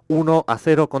ganando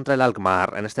 1-0 contra el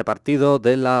Alkmaar en este partido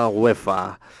de la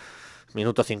UEFA.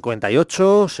 Minuto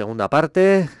 58, segunda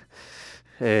parte.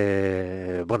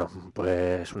 Bueno,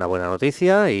 pues una buena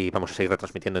noticia, y vamos a seguir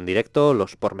retransmitiendo en directo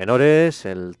los pormenores,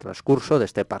 el transcurso de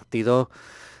este partido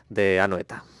de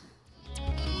Anoeta.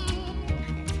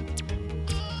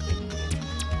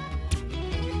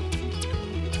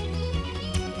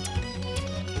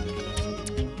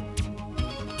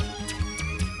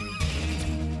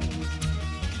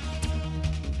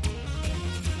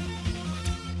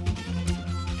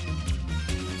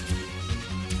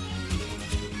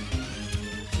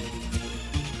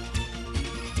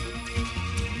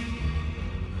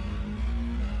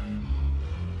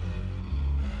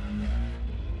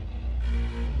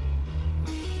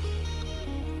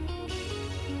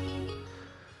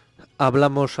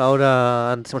 Hablamos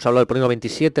ahora, antes hemos hablado del polígono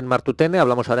 27 en Martutene,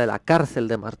 hablamos ahora de la cárcel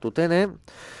de Martutene.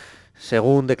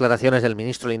 Según declaraciones del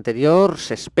ministro del Interior,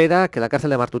 se espera que la cárcel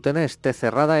de Martutene esté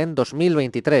cerrada en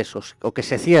 2023, o que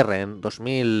se cierre en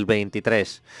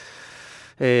 2023.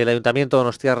 El Ayuntamiento de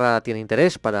Donostiarra tiene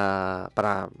interés para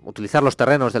utilizar los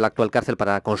terrenos de la actual cárcel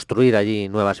para construir allí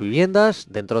nuevas viviendas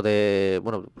dentro de,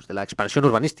 pues de la expansión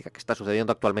urbanística que está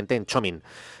sucediendo actualmente en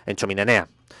Txomin-Enea.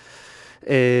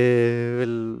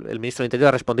 El ministro del Interior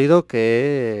ha respondido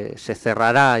que se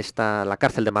cerrará la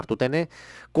cárcel de Martutene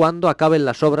cuando acaben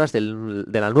las obras de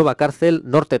la nueva cárcel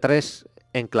Norte 3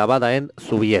 enclavada en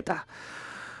Zubieta.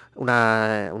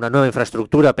 Una nueva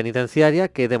infraestructura penitenciaria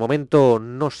que de momento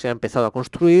no se ha empezado a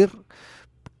construir,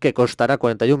 que costará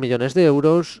 41 millones de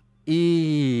euros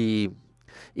y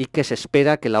que se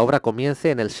espera que la obra comience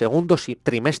en el segundo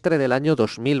trimestre del año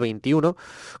 2021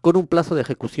 con un plazo de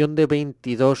ejecución de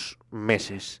 22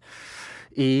 meses.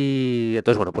 Y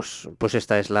entonces, bueno, pues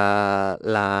esta es la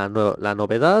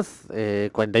novedad,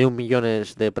 41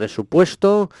 millones de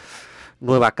presupuesto,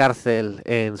 nueva cárcel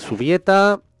en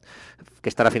Zubieta, que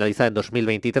estará finalizada en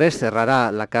 2023, cerrará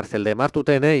la cárcel de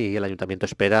Martutene y el ayuntamiento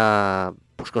espera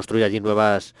pues construir allí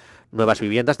nuevas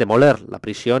viviendas, demoler la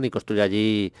prisión y construir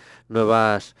allí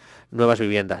nuevas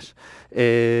viviendas.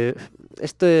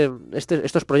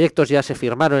 Estos proyectos ya se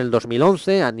firmaron en el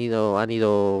 2011, han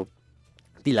ido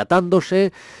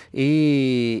dilatándose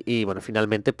y bueno,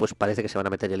 finalmente pues parece que se van a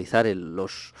materializar en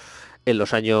los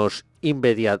años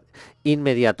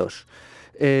inmediatos.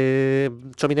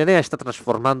 Txomin-Enea está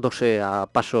transformándose a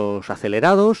pasos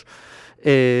acelerados.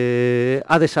 Se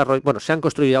han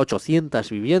construido ya 800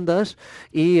 viviendas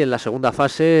y en la segunda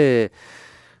fase,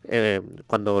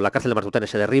 cuando la cárcel de Martutene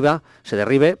se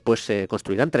derribe, pues se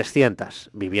construirán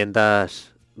 300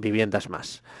 viviendas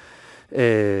más.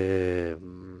 Entonces,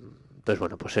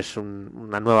 bueno, pues es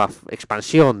una nueva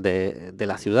expansión de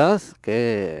la ciudad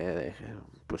que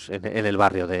pues en el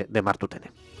barrio de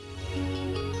Martutene.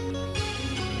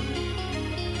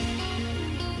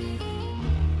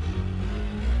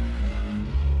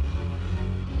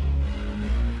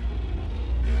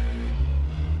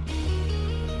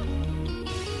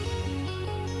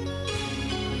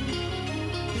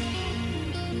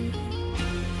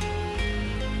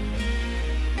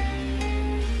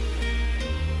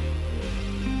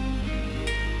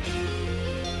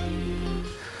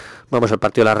 Vamos al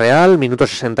partido de la Real, minuto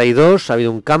 62, ha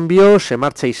habido un cambio, se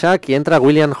marcha Isaac y entra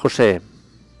William José.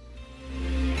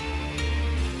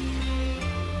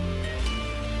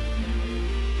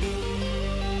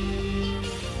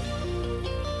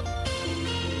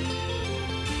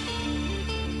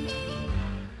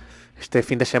 Este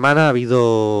fin de semana ha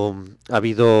habido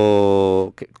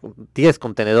 10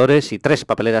 contenedores y 3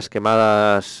 papeleras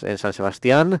quemadas en San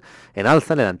Sebastián, en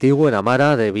Alza, en el Antiguo, en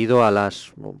Amara, debido a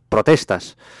las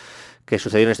protestas que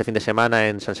sucedieron este fin de semana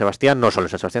en San Sebastián, no solo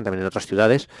en San Sebastián, también en otras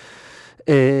ciudades.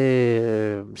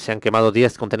 Se han quemado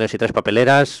 10 contenedores y 3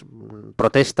 papeleras,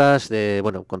 protestas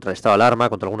contra el estado de alarma,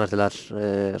 contra algunas de las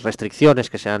restricciones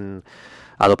que se han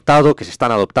adoptado, que se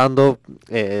están adoptando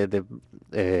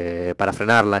para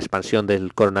frenar la expansión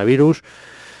del coronavirus.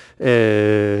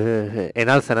 En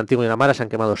Alza, en Antiguo y en Amara se han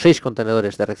quemado 6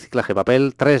 contenedores de reciclaje de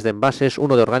papel, 3 de envases,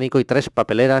 1 de orgánico y 3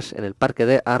 papeleras en el parque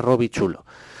de Arrobichulo.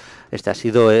 Este ha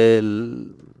sido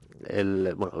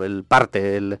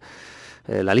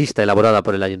la lista elaborada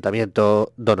por el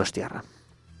Ayuntamiento donostiarra.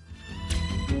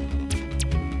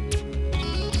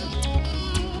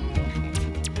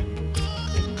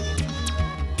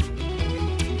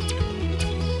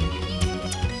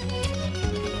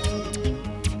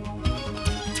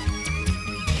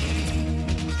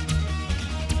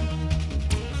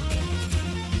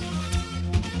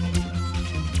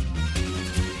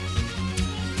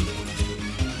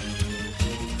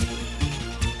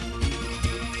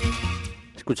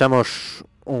 Escuchamos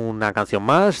una canción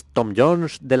más, Tom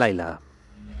Jones, Delilah.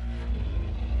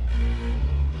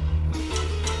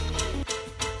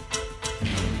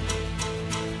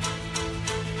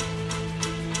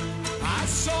 I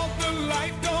saw the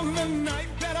light on the night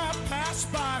that I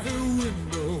passed by her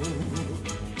window.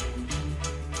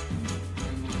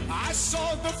 I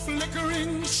saw the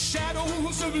flickering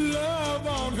shadows of love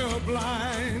on her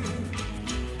blind.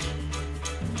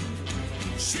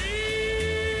 She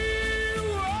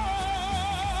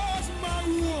was my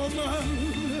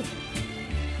woman.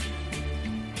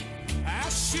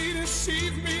 As she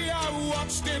deceived me, I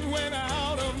watched and went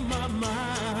out of my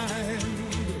mind.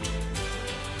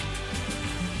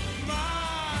 My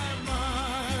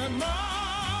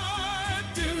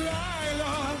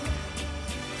Delilah.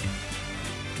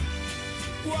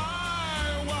 Why,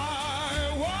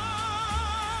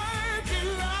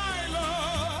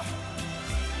 Delilah?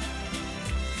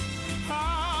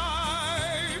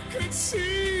 I could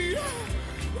see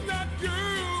that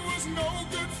girl was no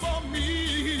good for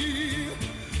me,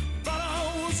 but I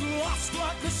was lost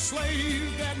like a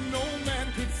slave that no man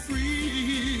could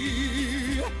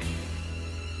free.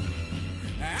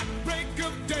 At break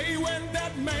of day when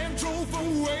that man drove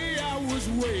away, I was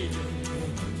waiting.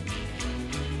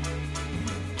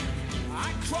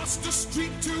 I crossed the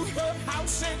street to her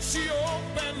house and she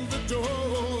opened the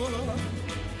door.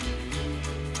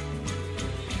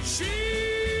 She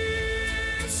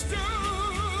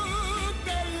stood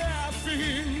there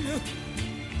laughing.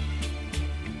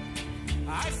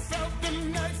 I felt the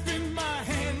knife in my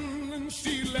hand and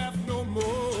she laughed no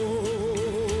more.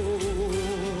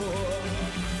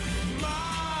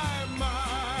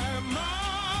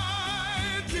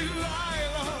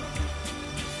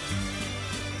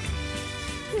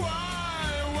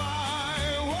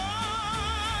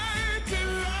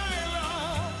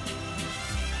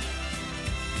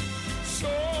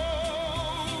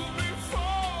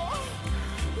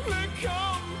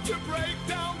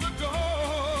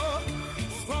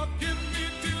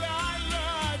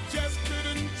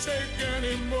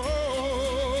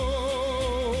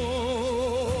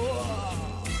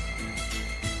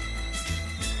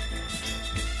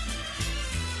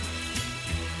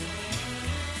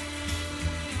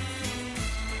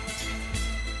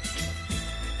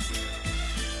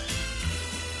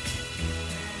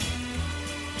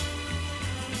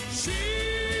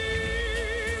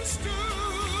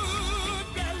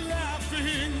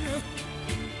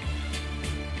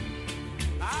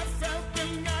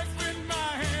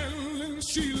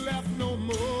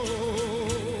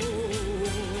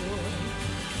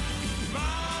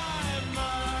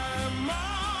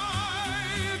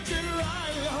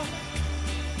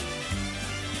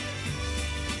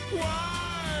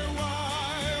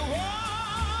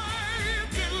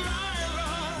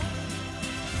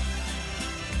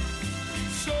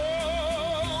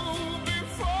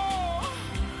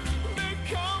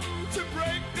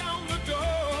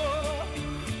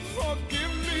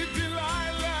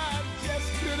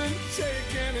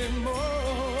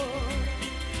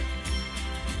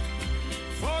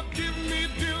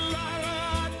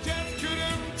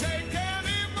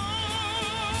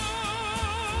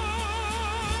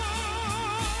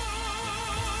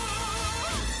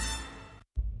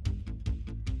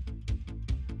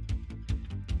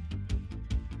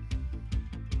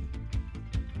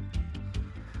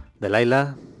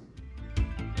 Delilah.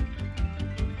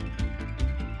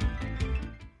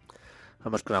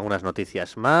 Vamos con algunas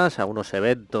noticias más, algunos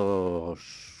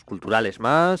eventos culturales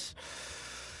más.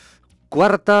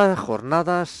 Cuartas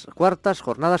jornadas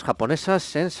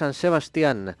japonesas en San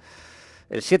Sebastián,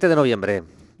 el 7 de noviembre,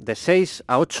 de 6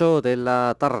 a 8 de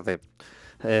la tarde.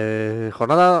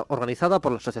 Jornada organizada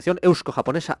por la Asociación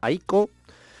Eusko-Japonesa AICO,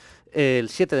 el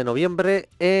 7 de noviembre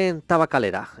en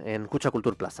Tabacalera, en Cucha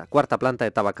Cultur Plaza, cuarta planta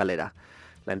de Tabacalera.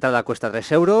 La entrada cuesta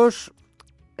 3 euros,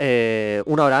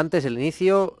 una hora antes del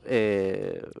inicio,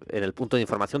 en el punto de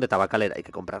información de Tabacalera, hay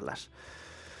que comprarlas.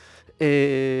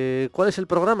 ¿Cuál es el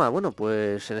programa? Bueno,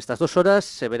 pues en estas 2 horas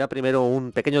se verá primero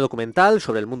un pequeño documental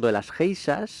sobre el mundo de las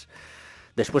geishas.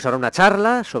 Después habrá una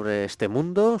charla sobre este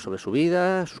mundo, sobre su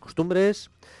vida, sus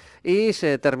costumbres. Y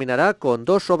se terminará con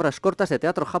 2 obras cortas de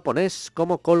teatro japonés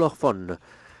como colofón,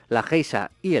 La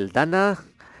geisha y el dana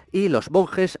y Los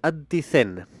monjes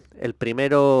anti-zen. El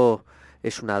primero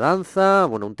es una danza,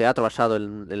 bueno, un teatro basado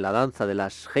en la danza de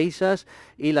las geishas.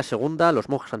 Y la segunda, Los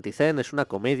monjes anti-zen, es una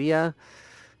comedia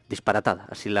disparatada,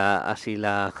 así la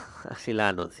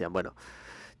anuncian. Bueno,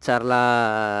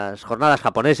 jornadas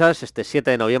japonesas este 7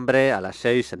 de noviembre a las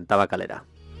 6 en Tabacalera.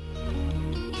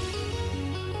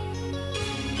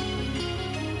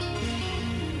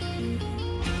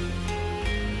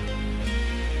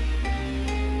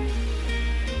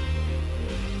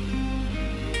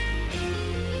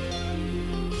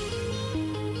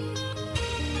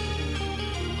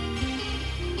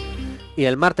 Y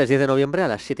el martes 10 de noviembre a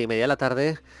las 7:30 de la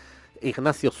tarde,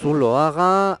 Ignacio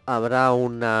Zuloaga habrá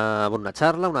una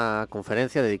charla, una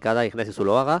conferencia dedicada a Ignacio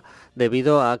Zuloaga,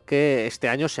 debido a que este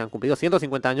año se han cumplido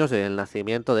 150 años del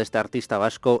nacimiento de este artista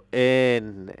vasco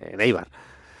en Eibar.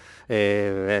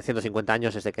 150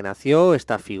 años desde que nació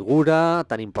esta figura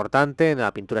tan importante en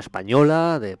la pintura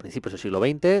española de principios del siglo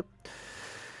XX.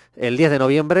 El 10 de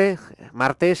noviembre,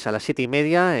 martes, a las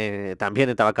 7:30, también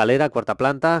en Tabacalera, cuarta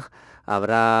planta,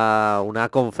 habrá una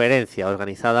conferencia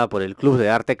organizada por el Club de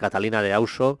Arte Catalina de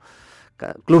Auso,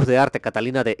 Club de Arte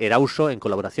Catalina de Erauso, en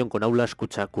colaboración con Aula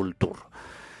Escucha Cultur.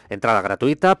 Entrada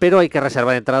gratuita, pero hay que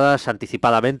reservar entradas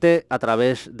anticipadamente a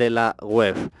través de la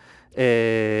web.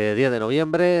 10 de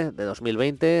noviembre de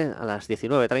 2020 a las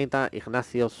 19:30,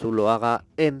 Ignacio Zuloaga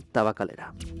en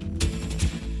Tabacalera.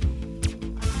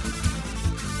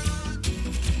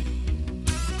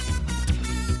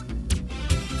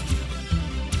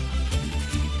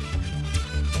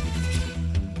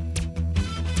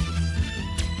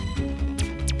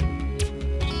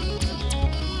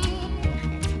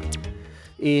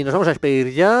 Y nos vamos a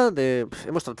despedir ya.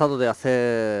 Hemos tratado de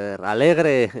hacer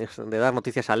alegre, de dar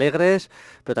noticias alegres,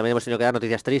 pero también hemos tenido que dar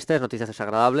noticias tristes, noticias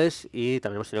desagradables, y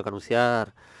también hemos tenido que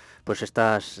anunciar pues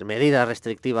estas medidas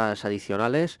restrictivas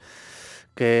adicionales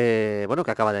que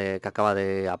acaba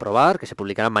de aprobar, que se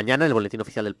publicarán mañana en el Boletín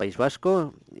Oficial del País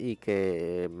Vasco, y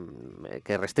que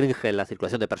restringen la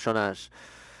circulación de personas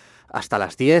hasta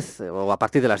las 10 o a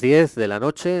partir de las 10 de la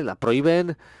noche, la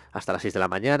prohíben hasta las 6 de la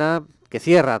mañana, que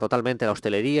cierra totalmente la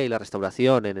hostelería y la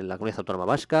restauración en la Comunidad Autónoma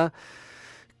Vasca,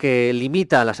 que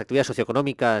limita las actividades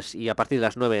socioeconómicas y a partir de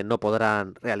las 9 no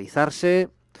podrán realizarse.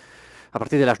 A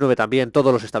partir de las 9 también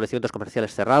todos los establecimientos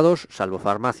comerciales cerrados, salvo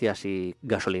farmacias y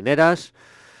gasolineras.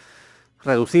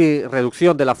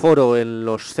 Reducción del aforo en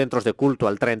los centros de culto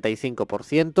al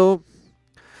 35%.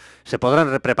 Se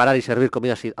podrán preparar y servir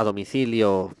comidas a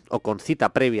domicilio o con cita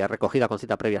previa, recogida con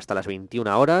cita previa hasta las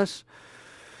 21 horas.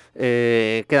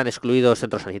 Quedan excluidos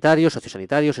centros sanitarios,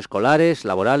 sociosanitarios, escolares,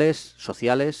 laborales,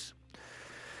 sociales.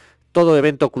 Todo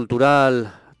evento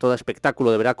cultural, todo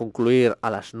espectáculo deberá concluir a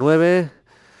las 9.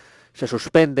 Se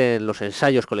suspenden los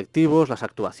ensayos colectivos, las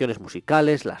actuaciones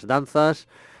musicales, las danzas.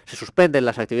 Se suspenden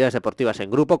las actividades deportivas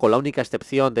en grupo, con la única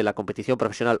excepción de la competición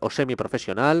profesional o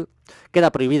semiprofesional.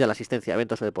 Queda prohibida la asistencia a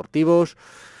eventos deportivos.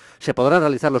 Se podrán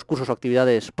realizar los cursos o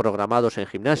actividades programados en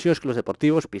gimnasios, clubes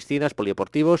deportivos, piscinas,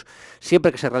 polideportivos,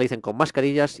 siempre que se realicen con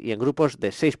mascarillas y en grupos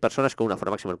de 6 personas con un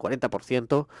aforo máximo del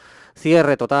 40%.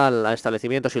 Cierre total a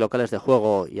establecimientos y locales de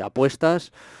juego y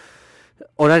apuestas.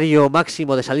 Horario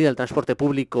máximo de salida del transporte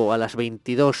público a las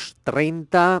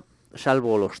 22:30,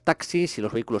 salvo los taxis y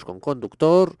los vehículos con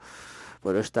conductor.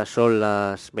 Bueno, estas son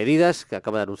las medidas que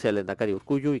acaba de anunciar el Lehendakari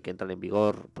Urkullu y que entran en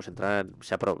vigor, pues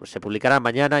se publicarán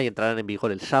mañana y entrarán en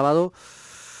vigor el sábado.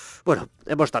 Bueno,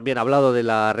 hemos también hablado de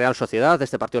la Real Sociedad, de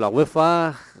este partido de la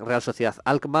UEFA, Real Sociedad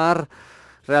Alkmaar,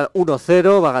 Real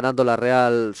 1-0, va ganando la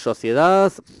Real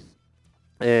Sociedad.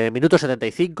 Minuto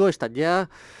 75, están ya.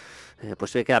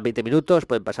 Pues se quedan 20 minutos,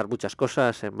 pueden pasar muchas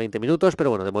cosas en 20 minutos, pero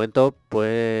bueno, de momento,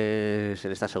 pues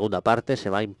en esta segunda parte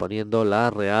se va imponiendo la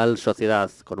Real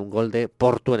Sociedad con un gol de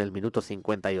Portu en el minuto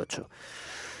 58.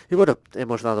 Y bueno,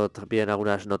 hemos dado también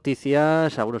algunas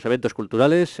noticias, algunos eventos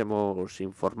culturales, hemos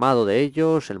informado de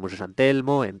ellos, el Museo San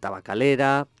Telmo, en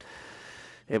Tabacalera.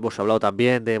 Hemos hablado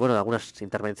también de algunas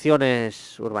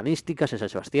intervenciones urbanísticas en San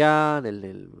Sebastián,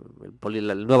 el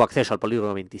nuevo acceso al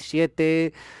polígono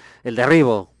 27, el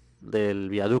derribo del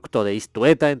viaducto de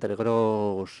Istueta entre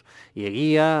Gros y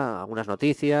Eguía, algunas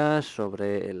noticias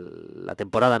sobre la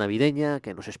temporada navideña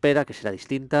que nos espera, que será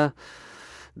distinta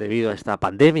debido a esta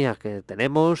pandemia que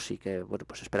tenemos y que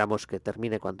pues esperamos que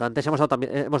termine cuanto antes. Hemos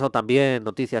dado también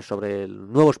noticias sobre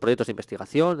nuevos proyectos de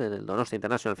investigación en el Donostia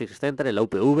International Physics Center, en la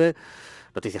UPV,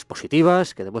 noticias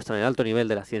positivas que demuestran el alto nivel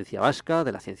de la ciencia vasca,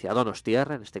 de la ciencia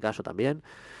donostiarra en este caso también.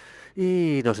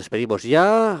 Y nos despedimos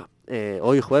ya,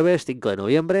 hoy jueves 5 de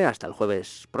noviembre, hasta el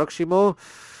jueves próximo.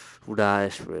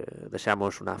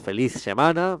 Deseamos una feliz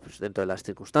semana, pues, dentro de las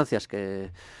circunstancias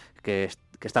que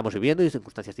estamos viviendo y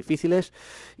circunstancias difíciles.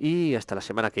 Y hasta la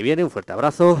semana que viene, un fuerte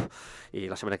abrazo. Y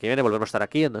la semana que viene volvemos a estar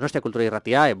aquí en Donostia Cultura y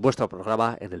Ratia, en vuestro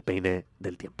programa, en el Peine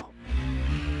del Tiempo.